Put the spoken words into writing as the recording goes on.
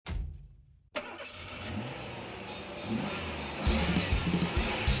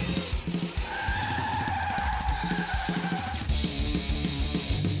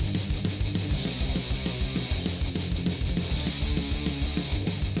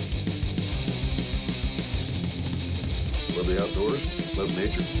Love the outdoors, love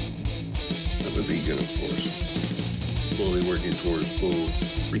nature. I'm a vegan, of course. Slowly working towards full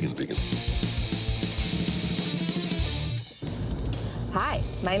vegan. Hi,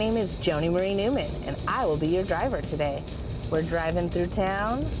 my name is Joni Marie Newman, and I will be your driver today. We're driving through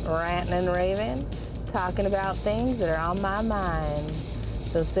town, ranting and raving, talking about things that are on my mind.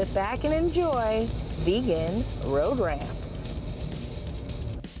 So sit back and enjoy Vegan Road Rants.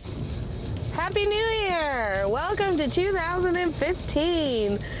 Happy New Year! Welcome to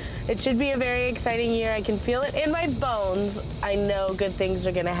 2015. It should be a very exciting year. I can feel it in my bones. I know good things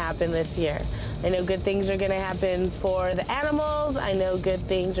are going to happen this year. I know good things are going to happen for the animals. I know good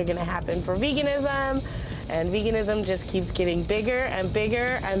things are going to happen for veganism. And veganism just keeps getting bigger and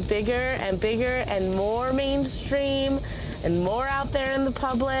bigger and bigger and bigger and more mainstream and more out there in the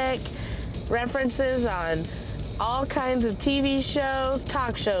public. References on all kinds of TV shows,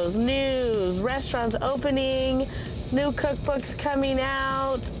 talk shows, news, restaurants opening, new cookbooks coming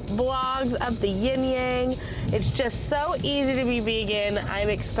out, blogs up the yin yang. It's just so easy to be vegan. I'm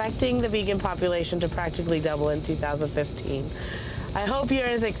expecting the vegan population to practically double in 2015. I hope you're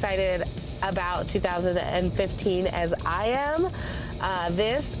as excited about 2015 as I am.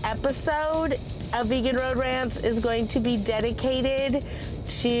 This episode of Vegan Road Rants is going to be dedicated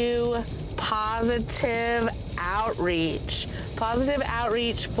to positive outreach. Positive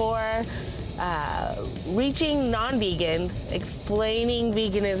outreach for reaching non-vegans, explaining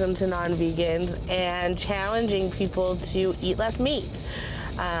veganism to non-vegans, and challenging people to eat less meat.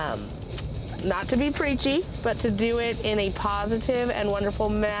 Not to be preachy, but to do it in a positive and wonderful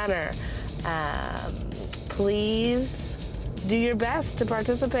manner. Please do your best to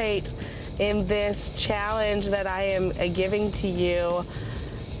participate in this challenge that I am giving to you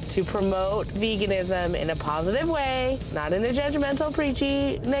to promote veganism in a positive way, not in a judgmental,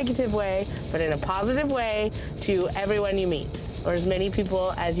 preachy, negative way, but in a positive way to everyone you meet, or as many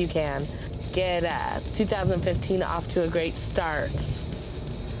people as you can. Get 2015 off to a great start.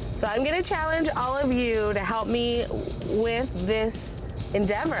 So I'm going to challenge all of you to help me with this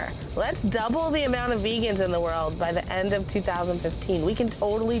endeavor. Let's double the amount of vegans in the world by the end of 2015. We can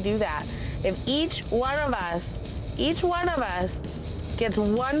totally do that. If each one of us gets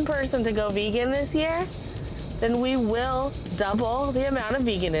one person to go vegan this year, then we will double the amount of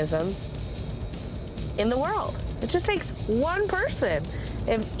veganism in the world. It just takes one person.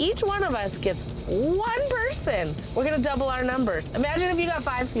 If each one of us gets one person, we're going to double our numbers. Imagine if you got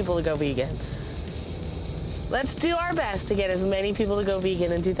 5 people to go vegan. Let's do our best to get as many people to go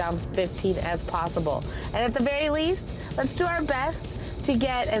vegan in 2015 as possible. And at the very least, let's do our best to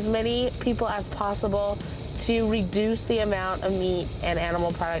get as many people as possible to reduce the amount of meat and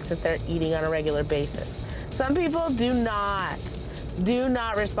animal products that they're eating on a regular basis. Some people do not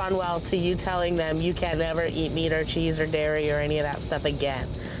respond well to you telling them you can never eat meat or cheese or dairy or any of that stuff again.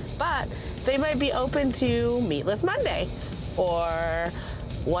 But they might be open to Meatless Monday, or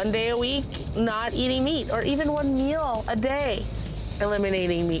one day a week not eating meat, or even one meal a day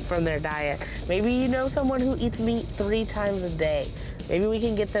eliminating meat from their diet. Maybe you know someone who eats meat 3 times a day. Maybe we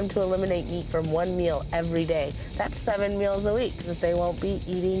can get them to eliminate meat from one meal every day. That's 7 meals a week that they won't be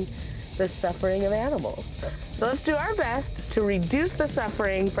eating the suffering of animals. So let's do our best to reduce the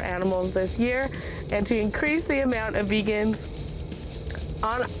suffering for animals this year and to increase the amount of vegans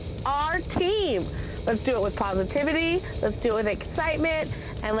on our team. Let's do it with positivity, let's do it with excitement,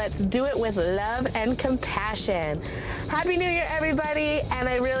 and let's do it with love and compassion. Happy New Year, everybody, and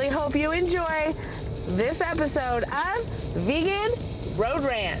I really hope you enjoy this episode of Vegan Road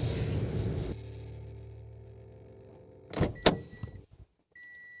Rants.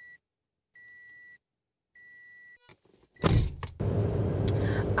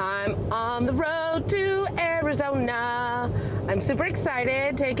 I'm on the road to Arizona. I'm super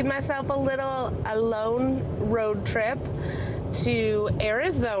excited, taking myself a little alone road trip to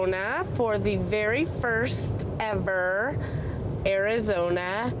Arizona for the very first ever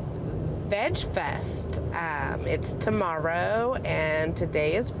Arizona Veg Fest. It's tomorrow and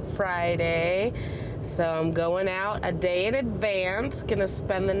today is Friday. So I'm going out a day in advance, gonna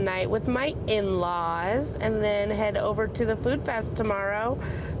spend the night with my in-laws and then head over to the food fest tomorrow.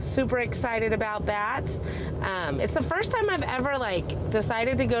 Super excited about that. It's the first time I've ever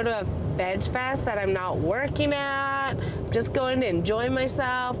decided to go to a veg fest that I'm not working at. I'm just going to enjoy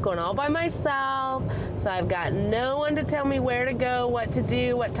myself, going all by myself. So I've got no one to tell me where to go, what to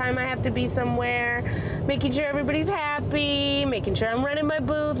do, what time I have to be somewhere, making sure everybody's happy, making sure I'm running my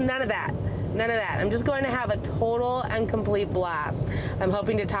booth, none of that. None of that. I'm just going to have a total and complete blast. I'm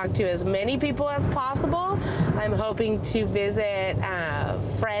hoping to talk to as many people as possible. I'm hoping to visit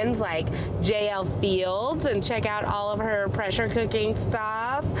friends like JL Fields and check out all of her pressure cooking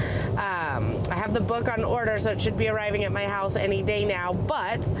stuff. I have the book on order, so it should be arriving at my house any day now,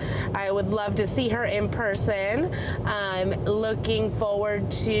 but I would love to see her in person. I'm looking forward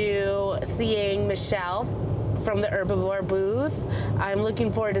to seeing Michelle from the Herbivore booth. I'm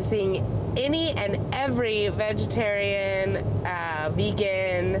looking forward to seeing any and every vegetarian,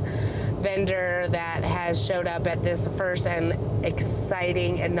 vegan vendor that has showed up at this first and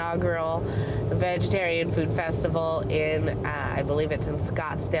exciting inaugural vegetarian food festival in, I believe it's in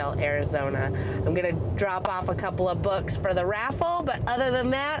Scottsdale, Arizona. I'm gonna drop off a couple of books for the raffle, but other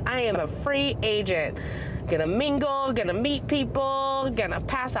than that, I am a free agent. Gonna mingle, gonna meet people, gonna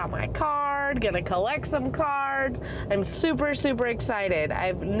pass out my card, gonna collect some cards. I'm super, super excited.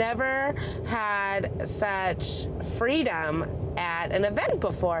 I've never had such freedom at an event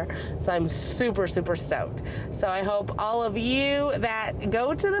before, so I'm super, super stoked. So I hope all of you that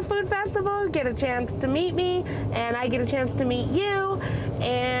go to the food festival get a chance to meet me, and I get a chance to meet you,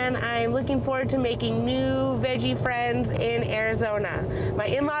 and I'm looking forward to making new veggie friends in Arizona. My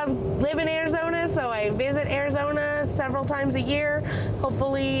in-laws live in Arizona, so I visit Arizona several times a year.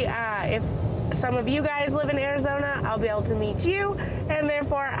 Hopefully, if some of you guys live in Arizona, I'll be able to meet you, and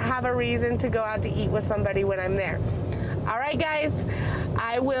therefore have a reason to go out to eat with somebody when I'm there. All right, guys,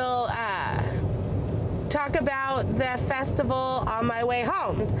 I will talk about the festival on my way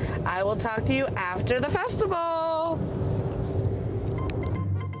home. I will talk to you after the festival.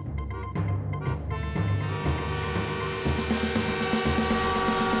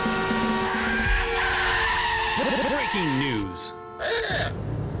 Breaking news.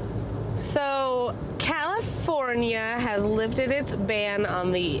 So, California has lifted its ban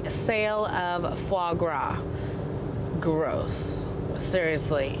on the sale of foie gras. Gross.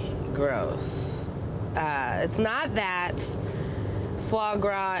 Seriously, gross. It's not that foie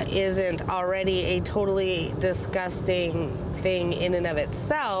gras isn't already a totally disgusting thing in and of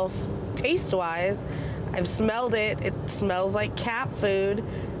itself, taste-wise. I've smelled it. It smells like cat food.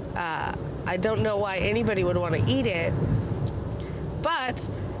 I don't know why anybody would want to eat it, but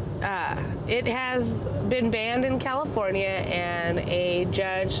it has been banned in California, and a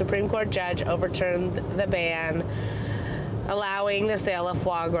Supreme Court judge overturned the ban, allowing the sale of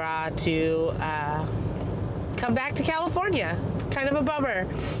foie gras to come back to California. It's kind of a bummer.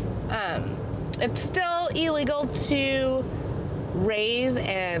 It's still illegal to raise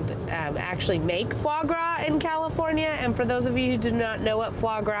and actually make foie gras in California. And for those of you who do not know what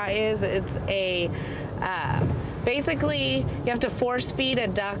foie gras is, it's a basically you have to force feed a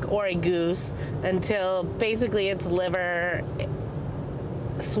duck or a goose until basically its liver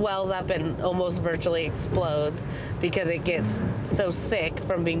swells up and almost virtually explodes because it gets so sick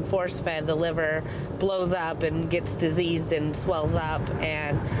from being force fed. The liver blows up and gets diseased and swells up,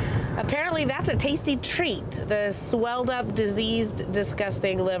 and apparently that's a tasty treat, the swelled up, diseased,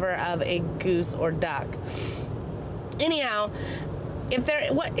 disgusting liver of a goose or duck. Anyhow,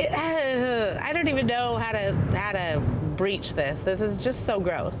 I don't even know how to breach this. This is just so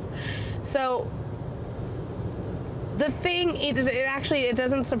gross. So the thing, it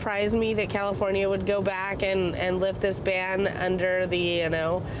doesn't surprise me that California would go back and lift this ban under the,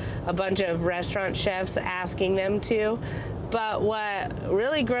 a bunch of restaurant chefs asking them to. But what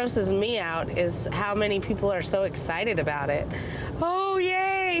really grosses me out is how many people are so excited about it. Oh,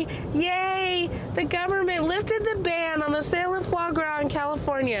 yay, yay, the government lifted the ban on the sale of foie gras in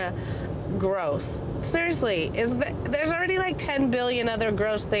California. Gross. Seriously, there's already like 10 billion other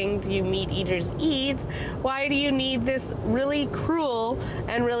gross things you meat eaters eat. Why do you need this really cruel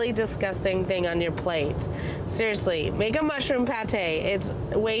and really disgusting thing on your plate? Seriously, make a mushroom pate. It's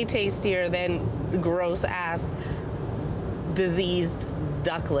way tastier than gross ass diseased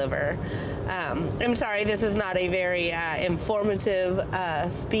duck liver. I'm sorry, this is not a very informative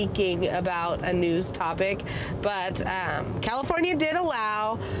speaking about a news topic, but California did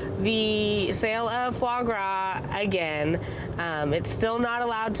allow the sale of foie gras again. It's still not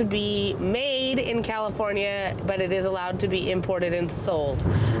allowed to be made in California, but it is allowed to be imported and sold.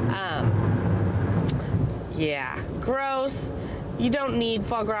 Yeah, gross. You don't need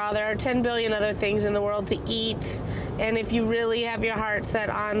foie gras. There are 10 billion other things in the world to eat. And if you really have your heart set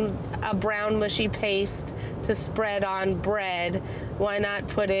on a brown mushy paste to spread on bread, why not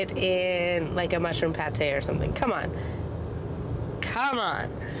put it in like a mushroom pate or something? Come on. Come on.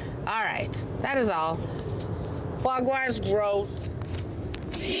 All right. That is all. Foie gras is gross.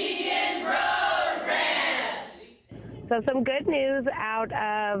 Vegan Road Rant! So some good news out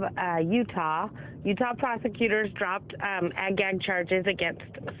of Utah. Utah prosecutors dropped ag-gag charges against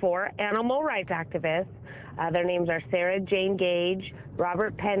 4 animal rights activists. Their names are Sarah Jane Gage,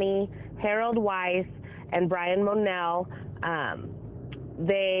 Robert Penny, Harold Weiss, and Brian Monell.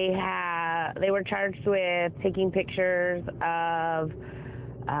 They were charged with taking pictures of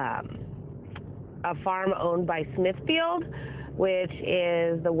a farm owned by Smithfield, which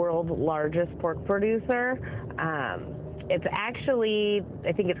is the world's largest pork producer. It's actually,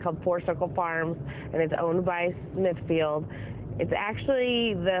 I think it's called Four Circle Farms, and it's owned by Smithfield. It's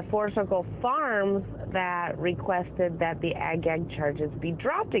actually the Four Circle Farms that requested that the ag-gag charges be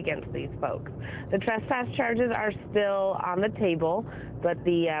dropped against these folks. The trespass charges are still on the table, but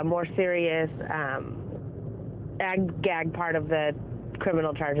the more serious ag-gag part of the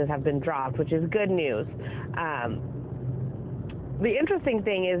criminal charges have been dropped, which is good news. The interesting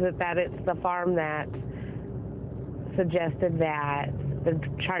thing is that it's the farm that suggested that the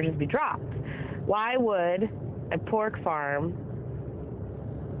charges be dropped. Why would a pork farm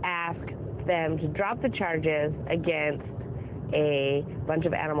ask them to drop the charges against a bunch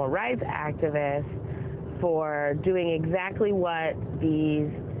of animal rights activists for doing exactly what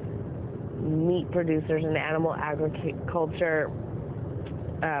these meat producers and animal agriculture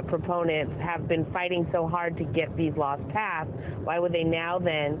proponents have been fighting so hard to get these laws passed? Why would they now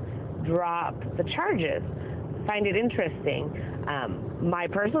then drop the charges? Find it interesting. My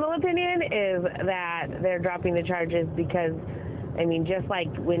personal opinion is that they're dropping the charges because, I mean, just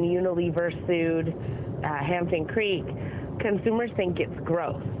like when Unilever sued Hampton Creek, consumers think it's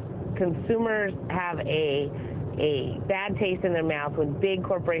gross. Consumers have a bad taste in their mouth when big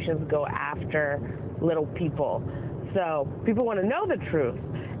corporations go after little people. So people want to know the truth.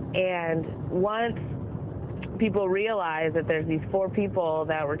 And once people realize that there's these 4 people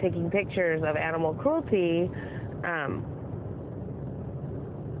that were taking pictures of animal cruelty,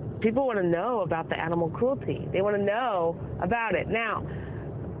 people want to know about the animal cruelty. They want to know about it. Now,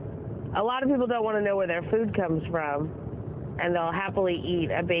 a lot of people don't want to know where their food comes from, and they'll happily eat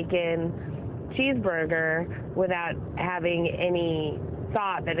a bacon cheeseburger without having any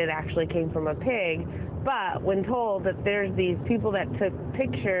thought that it actually came from a pig. But when told that there's these people that took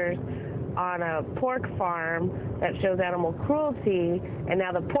pictures on a pork farm that shows animal cruelty, and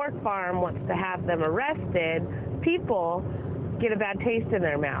now the pork farm wants to have them arrested, people get a bad taste in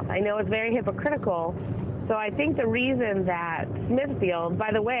their mouth. I know it's very hypocritical. So I think the reason that Smithfield,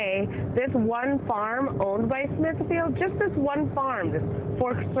 by the way, this one farm owned by Smithfield, just this one farm, this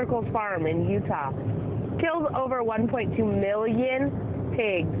Four Circle Farm in Utah, kills over 1.2 million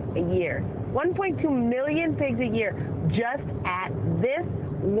pigs a year. 1.2 million pigs a year just at this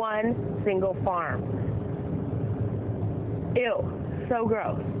one single farm. Ew, so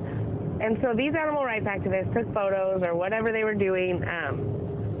gross. And so these animal rights activists took photos or whatever they were doing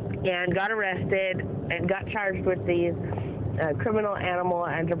and got arrested and got charged with these criminal animal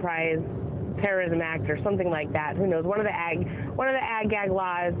enterprise terrorism act or something like that. Who knows? One of the ag-gag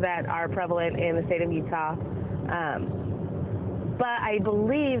laws that are prevalent in the state of Utah. But I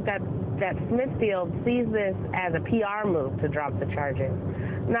believe that Smithfield sees this as a PR move to drop the charges,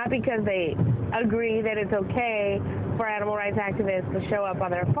 not because they agree that it's okay for animal rights activists to show up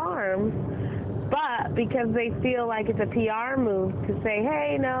on their farms, but because they feel like it's a PR move to say,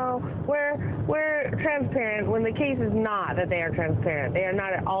 hey, no, we're transparent, when the case is not that they are transparent. They are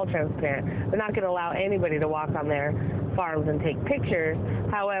not at all transparent. They're not going to allow anybody to walk on their farms and take pictures.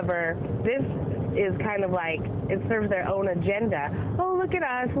 However, this is kind of like, it serves their own agenda. Oh, look at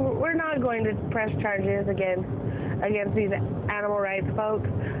us. We're not going to press charges against these animal rights folks.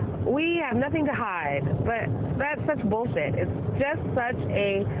 We have nothing to hide. But that's such bullshit. It's just such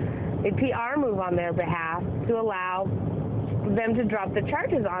a PR move on their behalf to allow them to drop the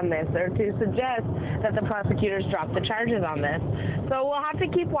charges on this, or to suggest that the prosecutors drop the charges on this. So we'll have to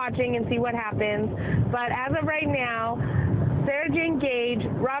keep watching and see what happens. But as of right now, Sarah Jane Gage,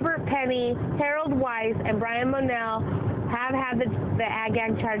 Robert Penny, Harold Weiss, and Brian Monell have had the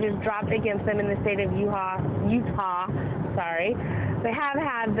ag-gag charges dropped against them in the state of Utah. They have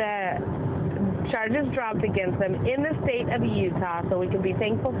had the charges dropped against them in the state of Utah, so we can be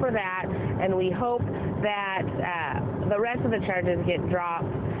thankful for that, and we hope that the rest of the charges get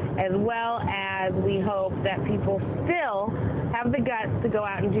dropped, as well as we hope that people still have the guts to go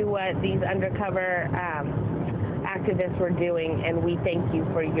out and do what these undercover activists were doing, and we thank you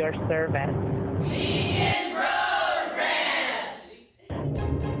for your service. Vegan Road Rant!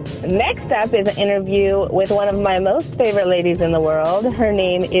 Next up is an interview with one of my most favorite ladies in the world. Her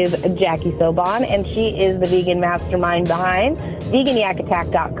name is Jackie Sobon, and she is the vegan mastermind behind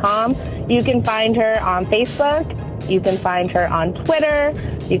VeganYakAttack.com. You can find her on Facebook You can find her on Twitter.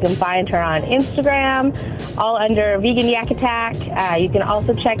 You can find her on Instagram, all under Vegan Yak Attack. You can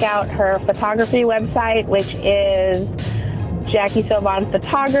also check out her photography website, which is Jackie Sylvan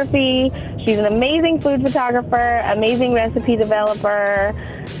Photography. She's an amazing food photographer, amazing recipe developer,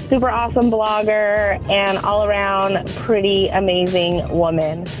 super awesome blogger, and all around pretty amazing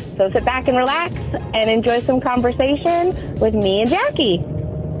woman. So sit back and relax and enjoy some conversation with me and Jackie.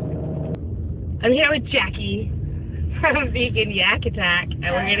 I'm here with Jackie from Vegan Yak Attack, and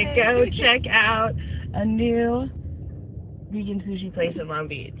we're gonna go check out a new vegan sushi place in Long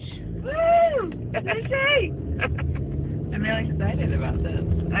Beach. Woo! Okay. I'm really excited about this.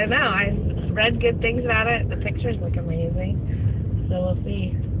 I know. I read good things about it. The pictures look amazing. So we'll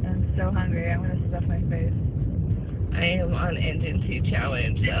see. I'm so hungry. I want to stuff my face. I am on Engine 2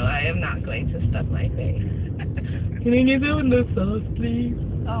 challenge, so I am not going to stuff my face. Can you give it the sauce, please?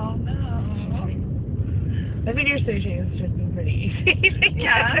 Oh, no. I think your sushi has just been pretty easy.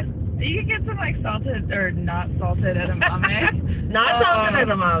 Yeah. You can get some, like, salted, or not salted edamame. Not salted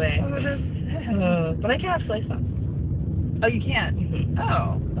edamame. But I can have soy sauce. Oh, you can? Mm-hmm.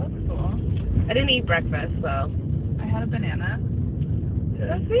 Oh, that's cool. I didn't eat breakfast, so. I had a banana.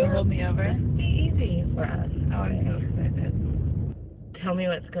 That's rolled me over. It'd be easy for us. Oh, I'm so excited. Tell me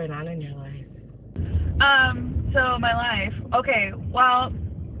what's going on in your life. So my life. Okay, well,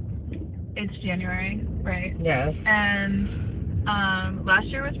 it's January, right? Yes. And last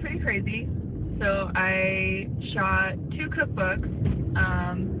year was pretty crazy. So I shot 2 cookbooks.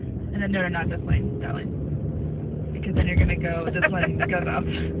 And then no, not this one, that one. Because then you're going to go, this one goes off.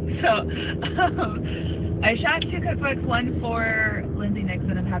 So, I shot 2 cookbooks, one for Lindsay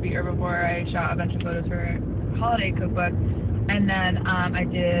Nixon and Happy Herbivore. I shot a bunch of photos for her holiday cookbook. And then I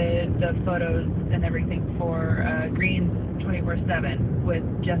did the photos and everything for Greens 24/7 with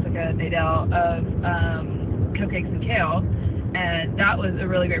Jessica Nadell of Cupcakes and Kale. And that was a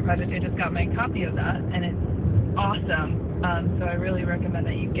really great project. I just got my copy of that, and it's awesome. So I really recommend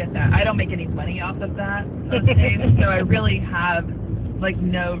that you get that. I don't make any money off of that, so I really have like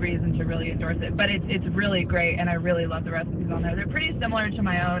no reason to really endorse it. But it's really great, and I really love the recipes on there. They're pretty similar to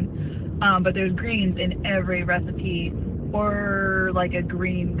my own, but there's greens in every recipe, or like a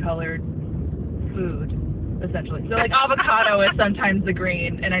green colored food, essentially. So like avocado is sometimes the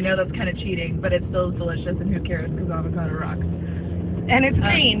green, and I know that's kind of cheating, but it's still delicious, and who cares, because avocado rocks. And it's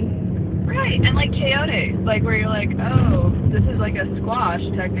green. Right, and like chayote, like where you're like, oh, this is like a squash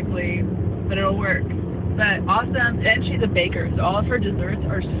technically, but it'll work. But awesome, and she's a baker, so all of her desserts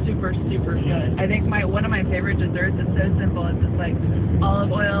are super, super good. I think one of my favorite desserts is so simple. It's just like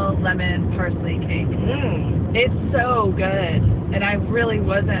olive oil, lemon, parsley cake. It's so good, and I really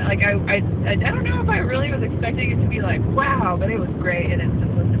wasn't, like, I don't know if I really was expecting it to be like, wow, but it was great in its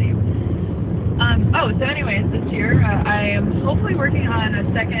simplicity. So anyways, this year I am hopefully working on a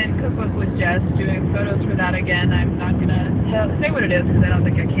second cookbook with Jess, doing photos for that again. I'm not going to say what it is because I don't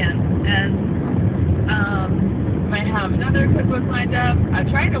think I can. And I have another cookbook lined up. I'm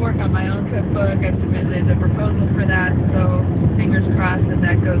trying to work on my own cookbook. I've submitted a proposal for that, so fingers crossed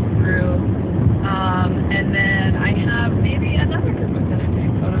that goes through. And then I have maybe another cookbook that I'm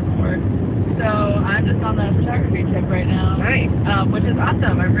doing photos for. So I'm just on the photography tip right now, which is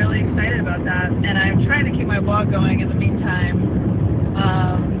awesome. I'm really excited about that, and I'm trying to keep my blog going in the meantime.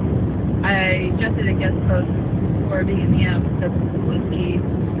 I just did a guest post for Vegan Yams, that's Kluski,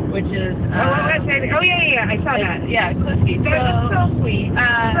 which is I saw that. Yeah, Kluski. So sweet.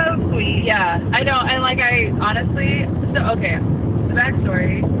 So sweet. Yeah, I know, and like I honestly, the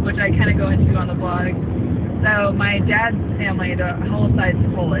backstory, which I kind of go into on the blog. So my dad's family, the whole side's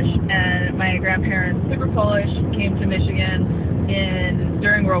Polish, and my grandparents, super Polish, came to Michigan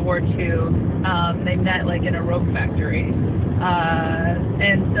during World War II. They met like in a rope factory,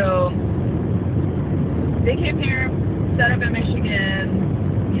 and so they came here, set up in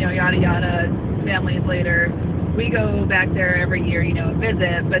Michigan, yada yada. Families later, we go back there every year,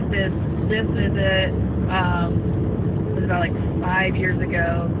 visit. But this visit was about like 5 years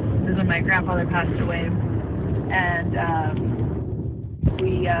ago. This is when my grandfather passed away. And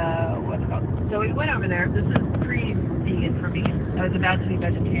so we went over there. This is pre-vegan for me. I was about to be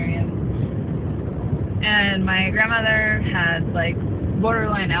vegetarian. And my grandmother had like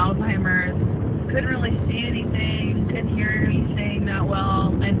borderline Alzheimer's, couldn't really see anything, couldn't hear her saying that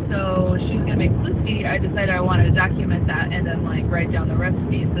well, and so she was gonna make Flutsky. I decided I wanted to document that and then like write down the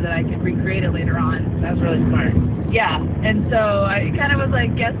recipe so that I could recreate it later on. That's really smart. Yeah, and so I kind of was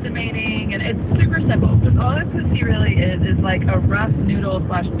like guesstimating, and it's super simple because all a Flutsky really is like a rough noodle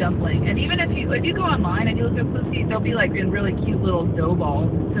 / dumpling. And even if you go online and you look at Flutsky, they'll be like in really cute little dough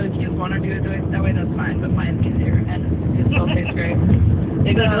balls. So if you want to do it that way, that's fine. But mine's easier and it still tastes great.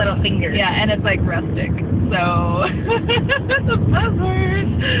 They go little fingers. Yeah, and it's like rustic. So the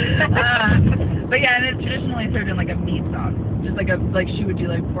buzzword. But yeah, and it's traditionally served in like a meat sauce, just like she would do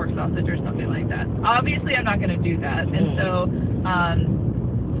like pork sausage or something like that. Obviously, I'm not going to do that, and so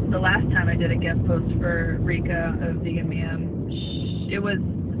the last time I did a guest post for Rika of Vegan Ma'am, it was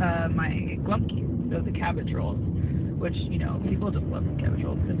my glumki, so the cabbage rolls, which people just love cabbage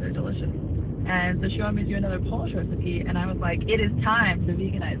rolls because they're delicious. And so she wanted me to do another Polish recipe, and I was like, it is time to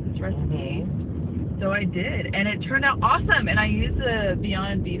veganize this recipe. So I did, and it turned out awesome. And I used the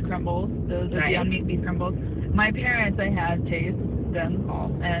Beyond Beef crumbles, those are Beyond Meat beef crumbles. My parents, I had taste them all,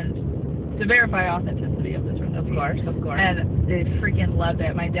 and to verify authenticity of this recipe. Of course. And they freaking loved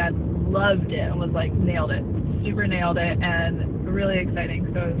it. My dad loved it and was like, nailed it, super nailed it, and really exciting.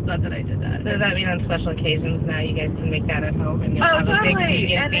 So I was glad that I did that. So does that mean on special occasions now you guys can make that at home and you'll have a big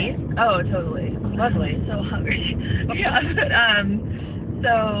vegan feast? Oh, totally. Lovely. I'm so hungry. Yeah.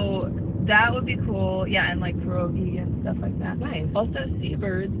 So that would be cool. Yeah, and like pierogi and stuff like that. Nice. Also,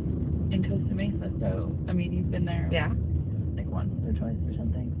 Seabirds in Costa Mesa. So I mean, you've been there. Yeah. Like once or twice or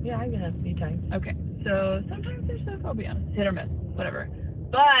something. Yeah, I've been a few times. Okay. So sometimes there's stuff, I'll be honest, hit or miss, whatever.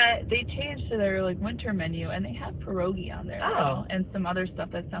 But they changed to their like winter menu, and they have pierogi on there now, and some other stuff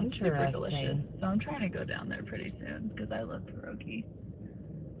that sounds super delicious. So I'm trying to go down there pretty soon because I love pierogi.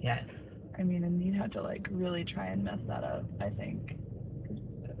 Yes. I mean, and you'd have to like really try and mess that up, I think, because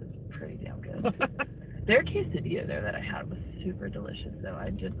that was pretty damn good. Their quesadilla there that I had was super delicious, though. I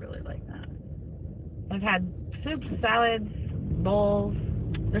did really like that. I've had soups, salads, bowls.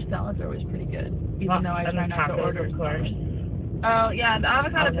 Their salads are always pretty good, even though I try not to order, of course. Oh, yeah, the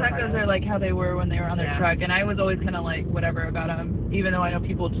avocado tacos are like how they were when they were on their truck, and I was always kind of like whatever about them, even though I know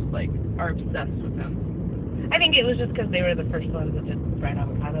people just like are obsessed with them. I think it was just because they were the first ones that did fried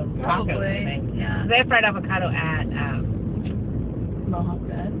avocado tacos, I think. Yeah. They have fried avocado at Mohawk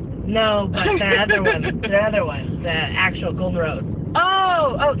Bed? No, but the other one, the actual Gold Road.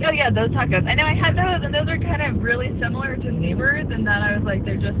 Oh, yeah, those tacos. I know I had those, and those are kind of really similar to Seabirds, and that I was like,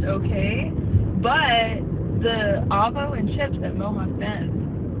 they're just okay. But the avo and chips at Mohawk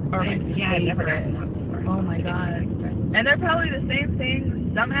Bend are my favorite. Yeah, I've never had them before. Oh my god. And they're probably the same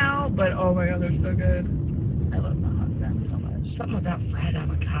thing somehow, but oh my god, they're so good. I love Mohawk Bend so much. Something about fried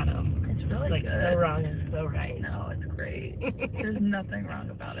avocado. It's really like good. So wrong and so right. No, it's great. There's nothing wrong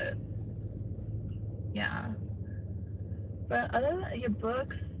about it. Yeah. But other than your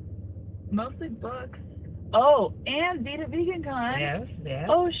books, mostly books. Oh, and Vita Vegan Con. Yes.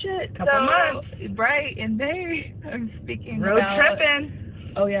 Oh shit. Couple months. Right, in May. I'm speaking road about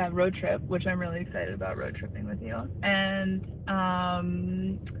tripping. Oh yeah, road trip, which I'm really excited about road tripping with you. And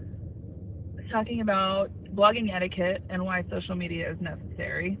talking about blogging etiquette and why social media is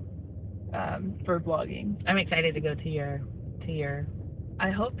necessary for blogging. I'm excited to go to your I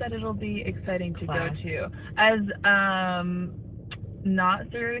hope that it'll be exciting to class. go to. As not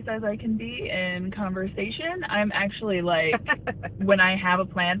serious as I can be in conversation, I'm actually like, when I have a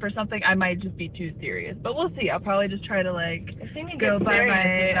plan for something, I might just be too serious. But we'll see. I'll probably just try to like go by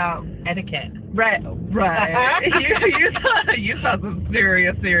my about etiquette. Right. you saw some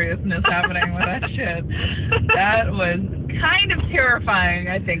seriousness happening with that shit. That was kind of terrifying,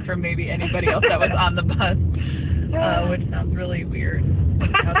 I think, for maybe anybody else that was on the bus, which sounds really weird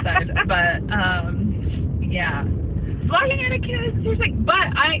outside. But yeah. Blogging etiquette is seriously, but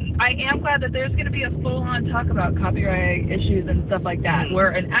I am glad that there's going to be a full-on talk about copyright issues and stuff like that,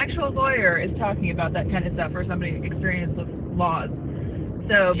 where an actual lawyer is talking about that kind of stuff, or somebody experienced with laws.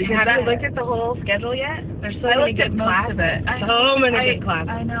 So because have you looked at the whole schedule yet? There's so many good classes. So many good classes.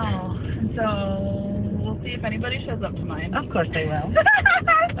 I know. So we'll see if anybody shows up to mine. Of course they will.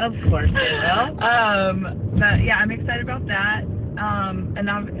 Of course they will. But yeah, I'm excited about that. And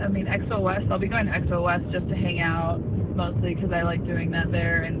I mean, Expo West, I'll be going to Expo West just to hang out, mostly because I like doing that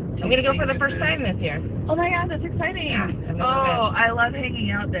there. And I'm going to go for the first time this year. Oh my god, that's exciting. Yeah, I love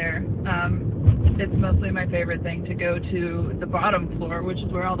hanging out there. It's mostly my favorite thing to go to the bottom floor, which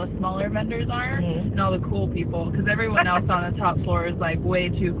is where all the smaller vendors are, and all the cool people, because everyone else on the top floor is like way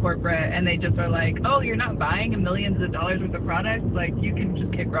too corporate, and they just are like, oh, you're not buying millions of dollars worth of products, like you can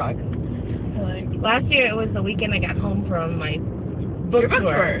just kick rocks. Like, last year it was the weekend I got home from my Your book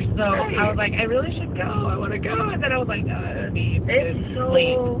tour. So Right. I was like, I really should go. I want to go. And then I was like, no, it would be It's so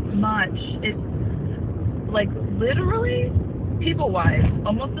late. much. It's like literally, people-wise,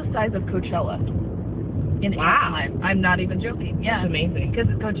 almost the size of Coachella. In Wow. Anaheim. I'm not even joking. Yeah. That's amazing. Because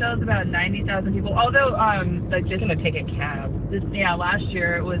Coachella's about 90,000 people. Although, like Just just gonna take a cab. last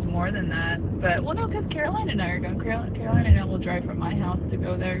year it was more than that. But well, no, because Caroline and I are going. Caroline and I will drive from my house to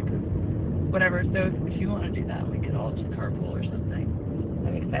go there. Cause whatever. So if you want to do that, we could all just carpool or something.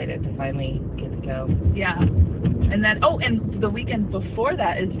 I'm excited to finally get to go. Yeah. And then and the weekend before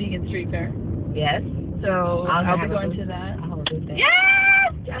that is Vegan Street Fair. Yes. So I'll I'll be have a going booth. to that. I'll have a booth there.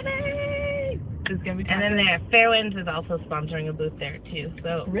 Yes, Jenny. It's gonna be. And then Fairwinds is also sponsoring a booth there too.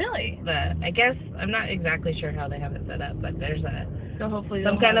 So really. I guess I'm not exactly sure how they have it set up, but there's So hopefully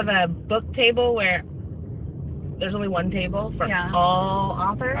some kind of a book table where there's only one table for Yeah. all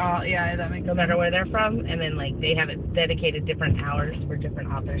authors, yeah, that makes no matter where they're from, and then like they have it dedicated different hours for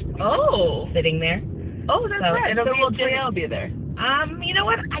different authors to be sitting there. Oh, that's So right. it'll So be will pretty- JL be there? You know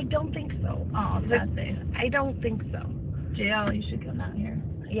what? I don't think so. Oh, that's safe. I don't think so. JL, you should come out here.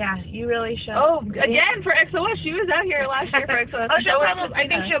 Yeah, you really should. Oh, again for XOS. She was out here last year for XOS. Oh, So I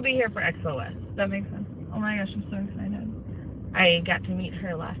think she'll be here for XOS. That makes sense. Oh my gosh, I'm so excited. I got to meet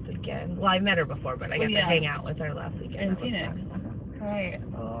her last weekend. Well, I met her before, but I got to hang out with her last weekend. In That was Phoenix. fun. Right.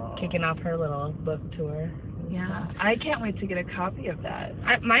 Oh. Kicking off her little book tour. Yeah. I can't wait to get a copy of that.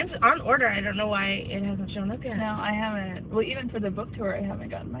 Mine's on order. I don't know why it hasn't shown up yet. No, I haven't. Well, even for the book tour, I haven't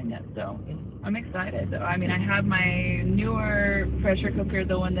gotten mine yet. So I'm excited. I mean, I have my newer pressure cooker,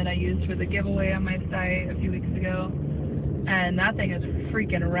 the one that I used for the giveaway on my site a few weeks ago, and that thing is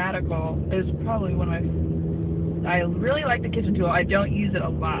freaking radical. It's probably one of my. I really like the kitchen tool. I don't use it a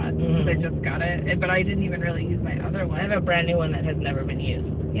lot because I just got it, but I didn't even really use my other one. I have a brand new one that has never been used.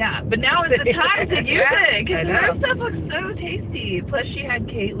 Yeah, but now is the time to use it because I know. her stuff looks so tasty. Plus, she had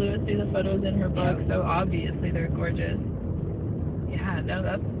Kate Lewis do the photos in her book, so obviously they're gorgeous. Yeah, no,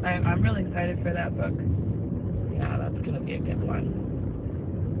 I'm really excited for that book. Yeah, that's gonna be a good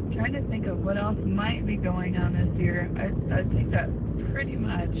one. I'm trying to think of what else might be going on this year. I think that's pretty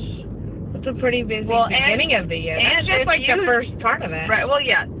much. It's a pretty busy Well, beginning of the year. and That's just if like the you- first part of it. Right. Well,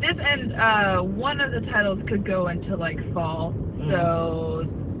 yeah. This and one of the titles could go into like fall. So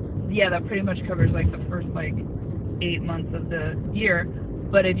yeah, that pretty much covers like the first like 8 months of the year.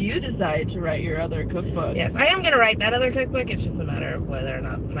 But if you decide to write your other cookbook, Yes, I am gonna write that other cookbook. It's just a matter of whether or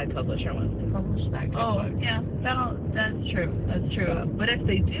not my publisher wants to publish that oh cookbook. yeah, that's true. That's true. But if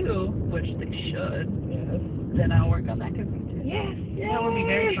they do, which they should, Yes. then I'll work on that cookbook too. Yes. That would be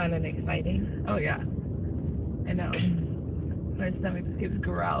very fun and exciting. Oh yeah, I know. My stomach just keeps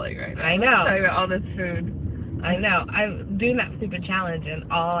growling right now. I know. Talking about all this food. I know. I'm doing that stupid challenge,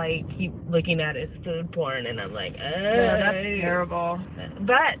 and all I keep looking at is food porn, and I'm like, Yeah, that's terrible.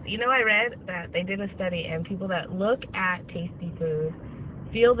 But, you know, I read that they did a study, and people that look at tasty food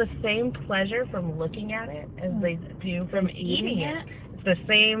feel the same pleasure from looking at it as they do from eating it. It's the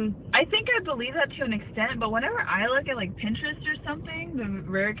same. I think I believe that to an extent, but whenever I look at like Pinterest or something, the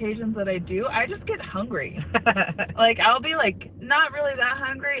rare occasions that I do, I just get hungry. Like I'll be like not really that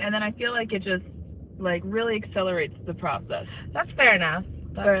hungry, and then I feel like it just like really accelerates the process. That's fair enough.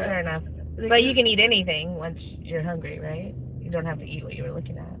 That's But- fair enough. But you can eat anything once you're hungry, right? You don't have to eat what you were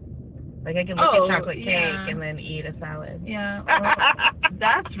looking at. Like I can look at chocolate cake and then eat a salad. Yeah, well,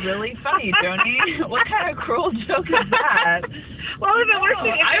 that's really funny, Joni. What kind of cruel joke is that? Well, if it works,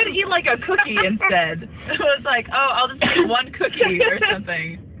 I would eat like a cookie instead. It was like, oh, I'll just eat one cookie or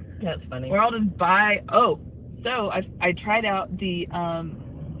something. That's funny. Or I'll just buy. Oh, so I tried out the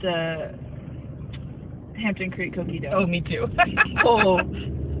Hampton Creek cookie dough. Oh, me too.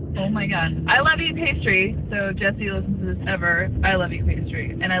 Oh my God. I love Eat Pastry. So Jesse listens to this ever. I love Eat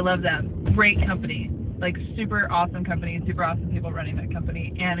Pastry, and I love them. Great company, like super awesome company, super awesome people running that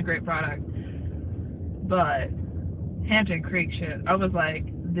company, and a great product. But Hampton Creek shit, I was like,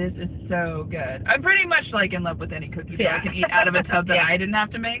 this is so good. I'm pretty much like in love with any cookie dough I can eat out of a tub that I didn't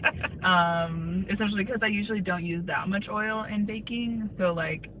have to make. Especially because I usually don't use that much oil in baking. So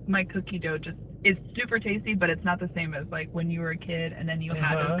like my cookie dough just is super tasty, but it's not the same as like when you were a kid and then you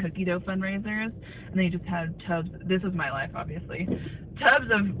had those cookie dough fundraisers and then you just had tubs. This is my life, obviously. Tubs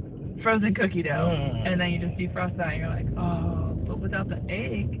of frozen cookie dough, and then you just defrost that and you're like, oh, but without the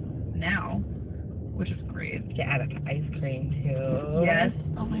egg now, which is great. You add it to ice cream too. Yes.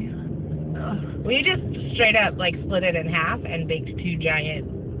 Oh my God. Ugh. We just straight up like split it in half and baked 2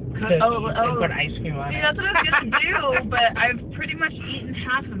 giant and put ice cream on See, it. that's what I was gonna do, but I've pretty much eaten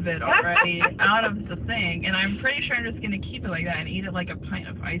half of it already out of the thing, and I'm pretty sure I'm just gonna keep it like that and eat it like a pint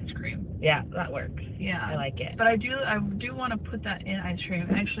of ice cream. Yeah, that works. Yeah, I like it. But I do want to put that in ice cream.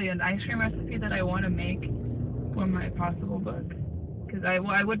 Actually, an ice cream recipe that I want to make for my possible book, because I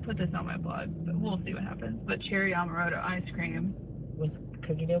would put this on my blog, but we'll see what happens. But cherry amaretto ice cream. With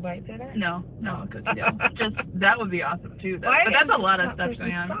cookie dough bites in it? No, cookie dough. Just that would be awesome too. But that's a lot of stuff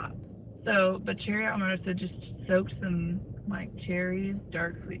going on. So, but cherry amaretto, just soak some like cherries,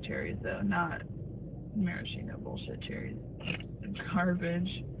 dark sweet cherries though, not maraschino bullshit cherries.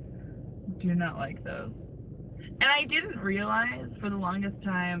 Garbage. Do not like those. And I didn't realize for the longest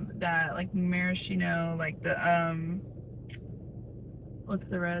time that like maraschino, like the what's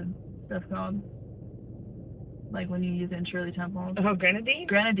the red stuff called? Like when you use it in Shirley Temples. Oh, grenadine?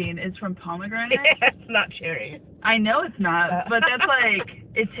 Grenadine is from pomegranate. It's not cherry. I know it's not, but that's like,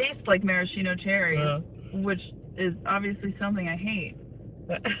 it tastes like maraschino cherry, which is obviously something I hate.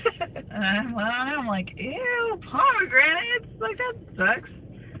 And I'm like, ew, pomegranates? Like, that sucks.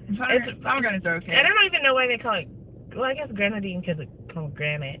 Pomegranates are okay. I don't even know why they call it, well, I guess grenadine because it's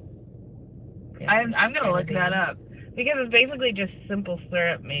pomegranate. Yeah, I'm going to look that up. Because it's basically just simple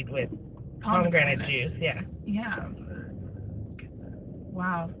syrup made with pomegranate juice, yeah. Yeah.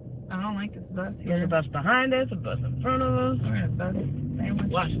 Wow. I don't like this bus here. There's a bus behind us, a bus in front of us. We're in a bus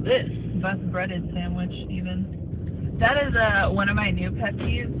sandwich. Watch this. Bus breaded sandwich, even. That is one of my new pet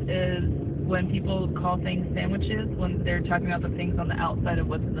peeves is when people call things sandwiches when they're talking about the things on the outside of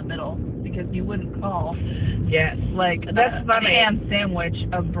what's in the middle. Because you wouldn't call like that's a ham sandwich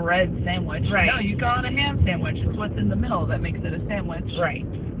a bread sandwich. Right. No, you call it a ham sandwich. It's what's in the middle that makes it a sandwich. Right.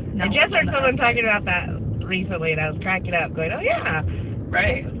 No, I just heard someone talking about that recently, and I was cracking up, going, "Oh yeah,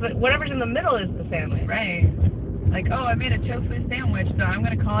 right. But whatever's in the middle is the sandwich." Right. Like, oh, I made a tofu sandwich, so I'm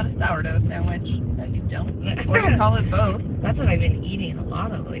gonna call it a sourdough sandwich. No, you don't. Or you call it both. That's what I've been eating a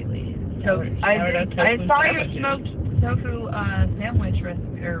lot of lately. I saw your smoked tofu sandwich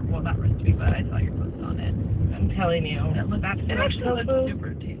recipe, or well, not recipe, but I saw your post on it. I'm telling you, it looks tofu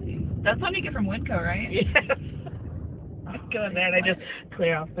super tasty. That's one you get from Winco, right? Yes. I go in there and I just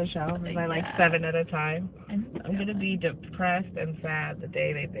clear off the shelves. I like 7 at a time. I'm gonna be depressed and sad the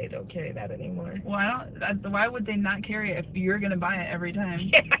day they don't carry that anymore. Well, why would they not carry it if you're gonna buy it every time?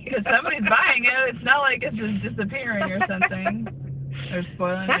 Because somebody's buying it. It's not like it's just disappearing or something. They're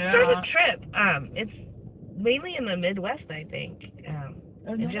spoiling it. That's for the trip. It's mainly in the Midwest, I think.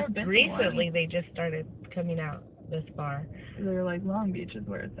 And just recently they just started coming out this far. They're like Long Beach is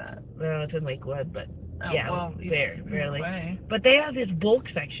where it's at. Well, it's in Lakewood, but there, really. Way. But they have this bulk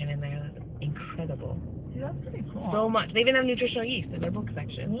section in there that's incredible. See, that's pretty cool. So much. They even have nutritional yeast in their bulk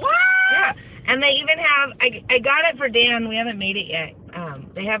section. What? Yeah. And they even have, I got it for Dan, we haven't made it yet.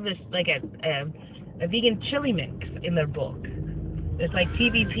 They have this, like a vegan chili mix in their bulk. It's like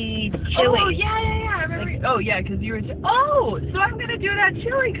TBP chili. Oh, yeah. I remember. Because you were. So I'm going to do that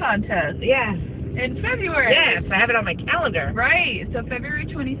chili contest. Yeah. In February. Yes, I have it on my calendar. Right. So February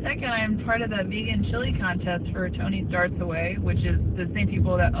 22nd, I am part of the vegan chili contest for Tony's Darts Away, which is the same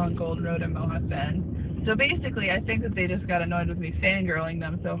people that own Golden Road and Mohawk Bend. So basically, I think that they just got annoyed with me fangirling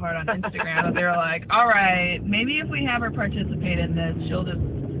them so hard on Instagram that they were like, all right, maybe if we have her participate in this, she'll just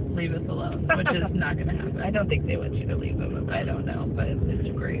leave us alone, which is not going to happen. I don't think they want you to leave them alone. I don't know, but it's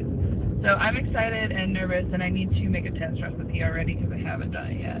great. So I'm excited and nervous, and I need to make a test recipe already because I haven't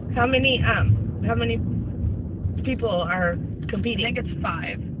done it yet. How many people are competing? I think it's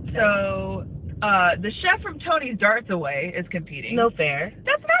 5. So the chef from Tony's Darts Away is competing. No fair.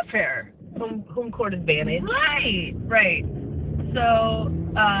 That's not fair. Home court advantage. Right. So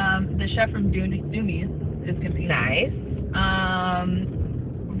the chef from Doomies is competing. Nice.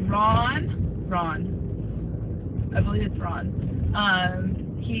 Ron. I believe it's Ron.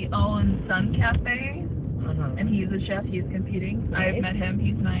 He owns Sun Cafe, and he's a chef. He's competing. Nice. I've met him.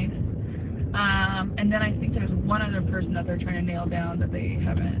 He's nice. And then I think there's one other person that they're trying to nail down that they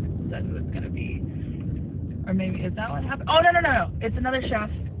haven't said who it's going to be. Or maybe, is that what happened? Oh, no. It's another chef,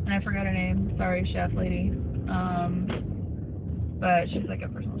 and I forgot her name. Sorry, chef lady. But she's like a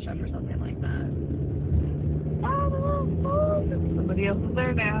personal chef or something like that. Somebody else is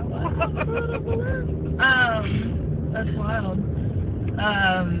there now. That's wild.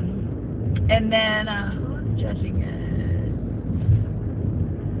 And then, who's judging it?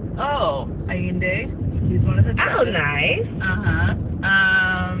 Oh, Ayinde. He's one of the judges. Oh, nice.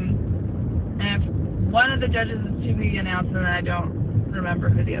 And if one of the judges is to be announced, and I don't remember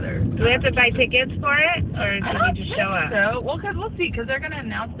who the other. Do we have to buy tickets for it, or do we just show up? So, well, because we'll see, because they're going to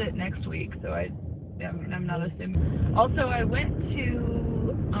announce it next week, so I'm not assuming. Also, I went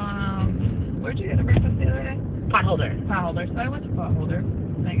to Where'd you get a breakfast the other day? Potholder. Potholder. So I went to Potholder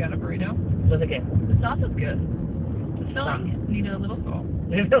and I got a burrito. Was it good? The sauce is good. The filling needed a little salt.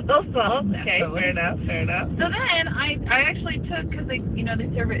 There's a little salt. Okay, Absolutely. fair enough, fair enough. So then I actually took, because they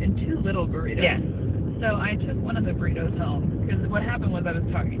serve it in 2 little burritos. Yes. So I took one of the burritos home, because what happened was I was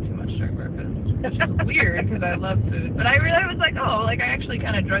talking too much during breakfast, which is weird because I love food. But I was like, oh, like I actually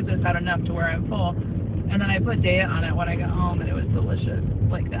kind of drugged this out enough to where I'm full. And then I put Daya on it when I got home, and it was delicious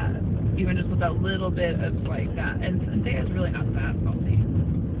like that. Even just with that little bit of like that. And Daya's really not that salty.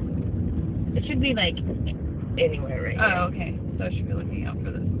 It should be like anywhere right Oh, okay. So I should be looking out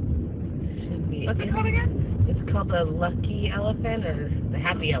for this. Should be. What's it called again? It's called the Lucky Elephant or the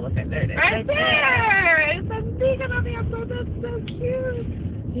Happy Elephant. There it is. Right there! It's a vegan on the episode. That's so cute.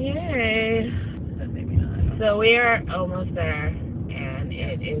 Yay. But maybe not. So we are almost there, and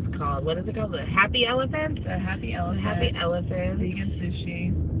it is called, what is it called? The Happy Elephant? The Happy Elephant. Happy Elephant. Vegan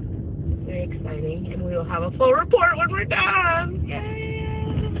sushi. Very exciting, and we will have a full report when we're done. Yay!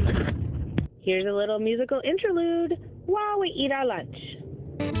 Here's a little musical interlude while we eat our lunch.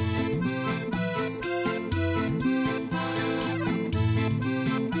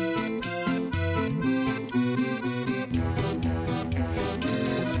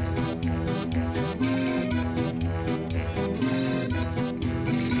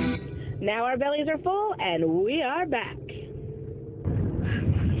 Now our bellies are full, and we are back.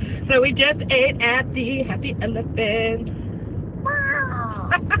 So we just ate at the Happy Elephant.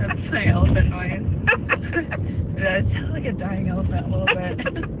 That's my elephant noise. It sounds like a dying elephant a little bit.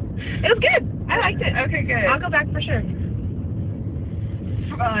 It was good. I liked it. Okay, good. I'll go back for sure.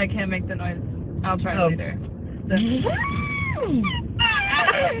 Oh, I can't make the noise. I'll try later. Let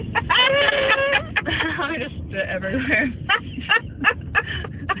me just spit everywhere.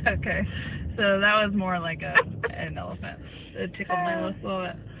 Okay. So that was more like an elephant. It tickled my lips a little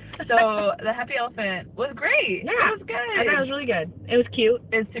bit. So the Happy Elephant was great. Yeah. It was good. I thought it was really good. It was cute.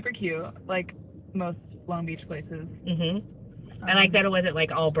 It's super cute, like most Long Beach places. Mhm. I like that it wasn't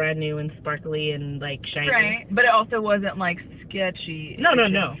like all brand new and sparkly and like shiny. Right, but it also wasn't like sketchy. No.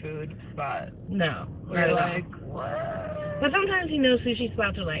 Food spot. No. We're Not at like, all. what? But sometimes sushi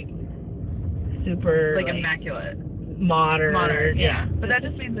spots are like super Like immaculate. modern. Yeah. But that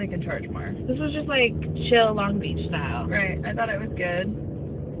just means they can charge more. This was just like chill Long Beach style. Right. I thought it was good.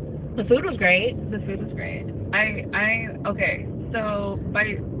 The food was great. The food was great. Okay. So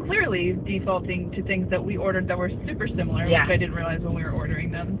by clearly defaulting to things that we ordered that were super similar, Yeah. which I didn't realize when we were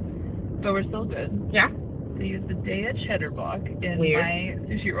ordering them, but were still good. Yeah. They used the Daya cheddar block in Weird. my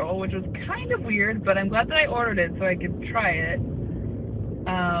sushi roll, which was kind of weird, but I'm glad that I ordered it so I could try it.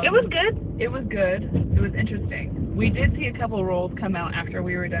 It was good. It was good. It was interesting. We did see a couple rolls come out after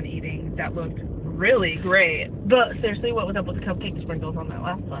we were done eating that looked really great. But seriously, what was up with the cupcake sprinkles on that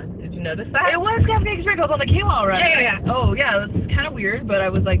last one? Did you notice that? It was cupcake sprinkles on the quinoa, right? Yeah. Oh, yeah, that's kind of weird, but I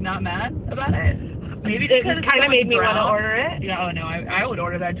was like not mad about it. Maybe it because kind of made me want to brown. order it. Yeah, oh no, I would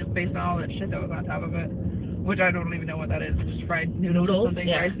order that just based on all that shit that was on top of it, which I don't even know what that is. Just fried noodles or something,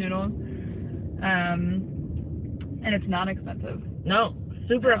 Yeah. rice noodles. And it's not expensive. No,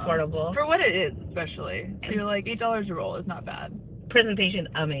 super affordable. For what it is, especially. You're like, $8 a roll is not bad. Presentation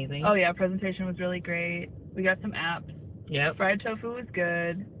amazing. Oh yeah, presentation was really great. We got some apps. Yep. Fried tofu was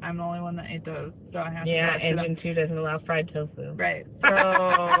good. I'm the only one that ate those, so I have to Yeah, talk to them. Engine 2 doesn't allow fried tofu. Right.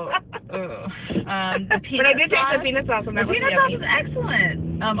 So, the peanut But I did sauce. taste the peanut sauce, and The that was peanut sauce yummy. is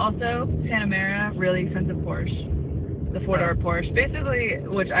excellent. Also, Panamera, really expensive Porsche. The $4 Porsche. Basically,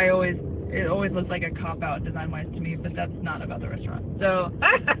 which it always looks like a cop-out design-wise to me, but that's not about the restaurant. So,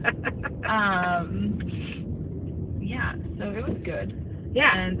 yeah, so it was good.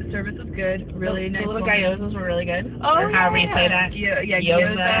 Yeah. And the service was good. Really the nice. little woman. gyozas were really good. Oh, or however you say that. Yeah,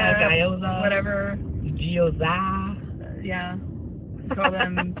 Gyoza. Whatever. Gyoza. Yeah.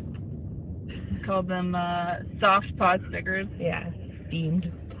 Call them soft pot stickers. Yeah.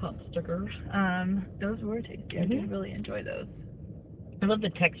 Steamed pot stickers. Those were tasty. I did really enjoy those. I love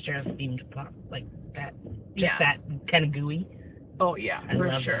the texture of steamed pot, like that. Just Yeah. that kind of gooey. Oh yeah, I for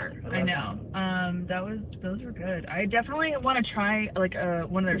love sure. that. I know. Those were good. I definitely want to try like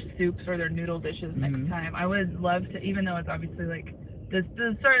one of their soups or their noodle dishes next time. I would love to, even though it's obviously like the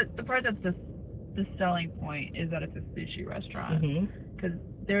part that's the selling point is that it's a sushi restaurant, because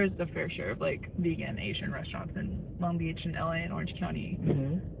there's a fair share of like vegan Asian restaurants in Long Beach and LA and Orange County.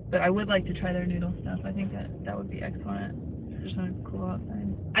 But I would like to try their noodle stuff. I think that would be excellent. There's something cool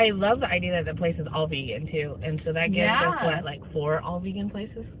outside. I love the idea that the place is all vegan too, and so that gives us Yeah. like 4 all vegan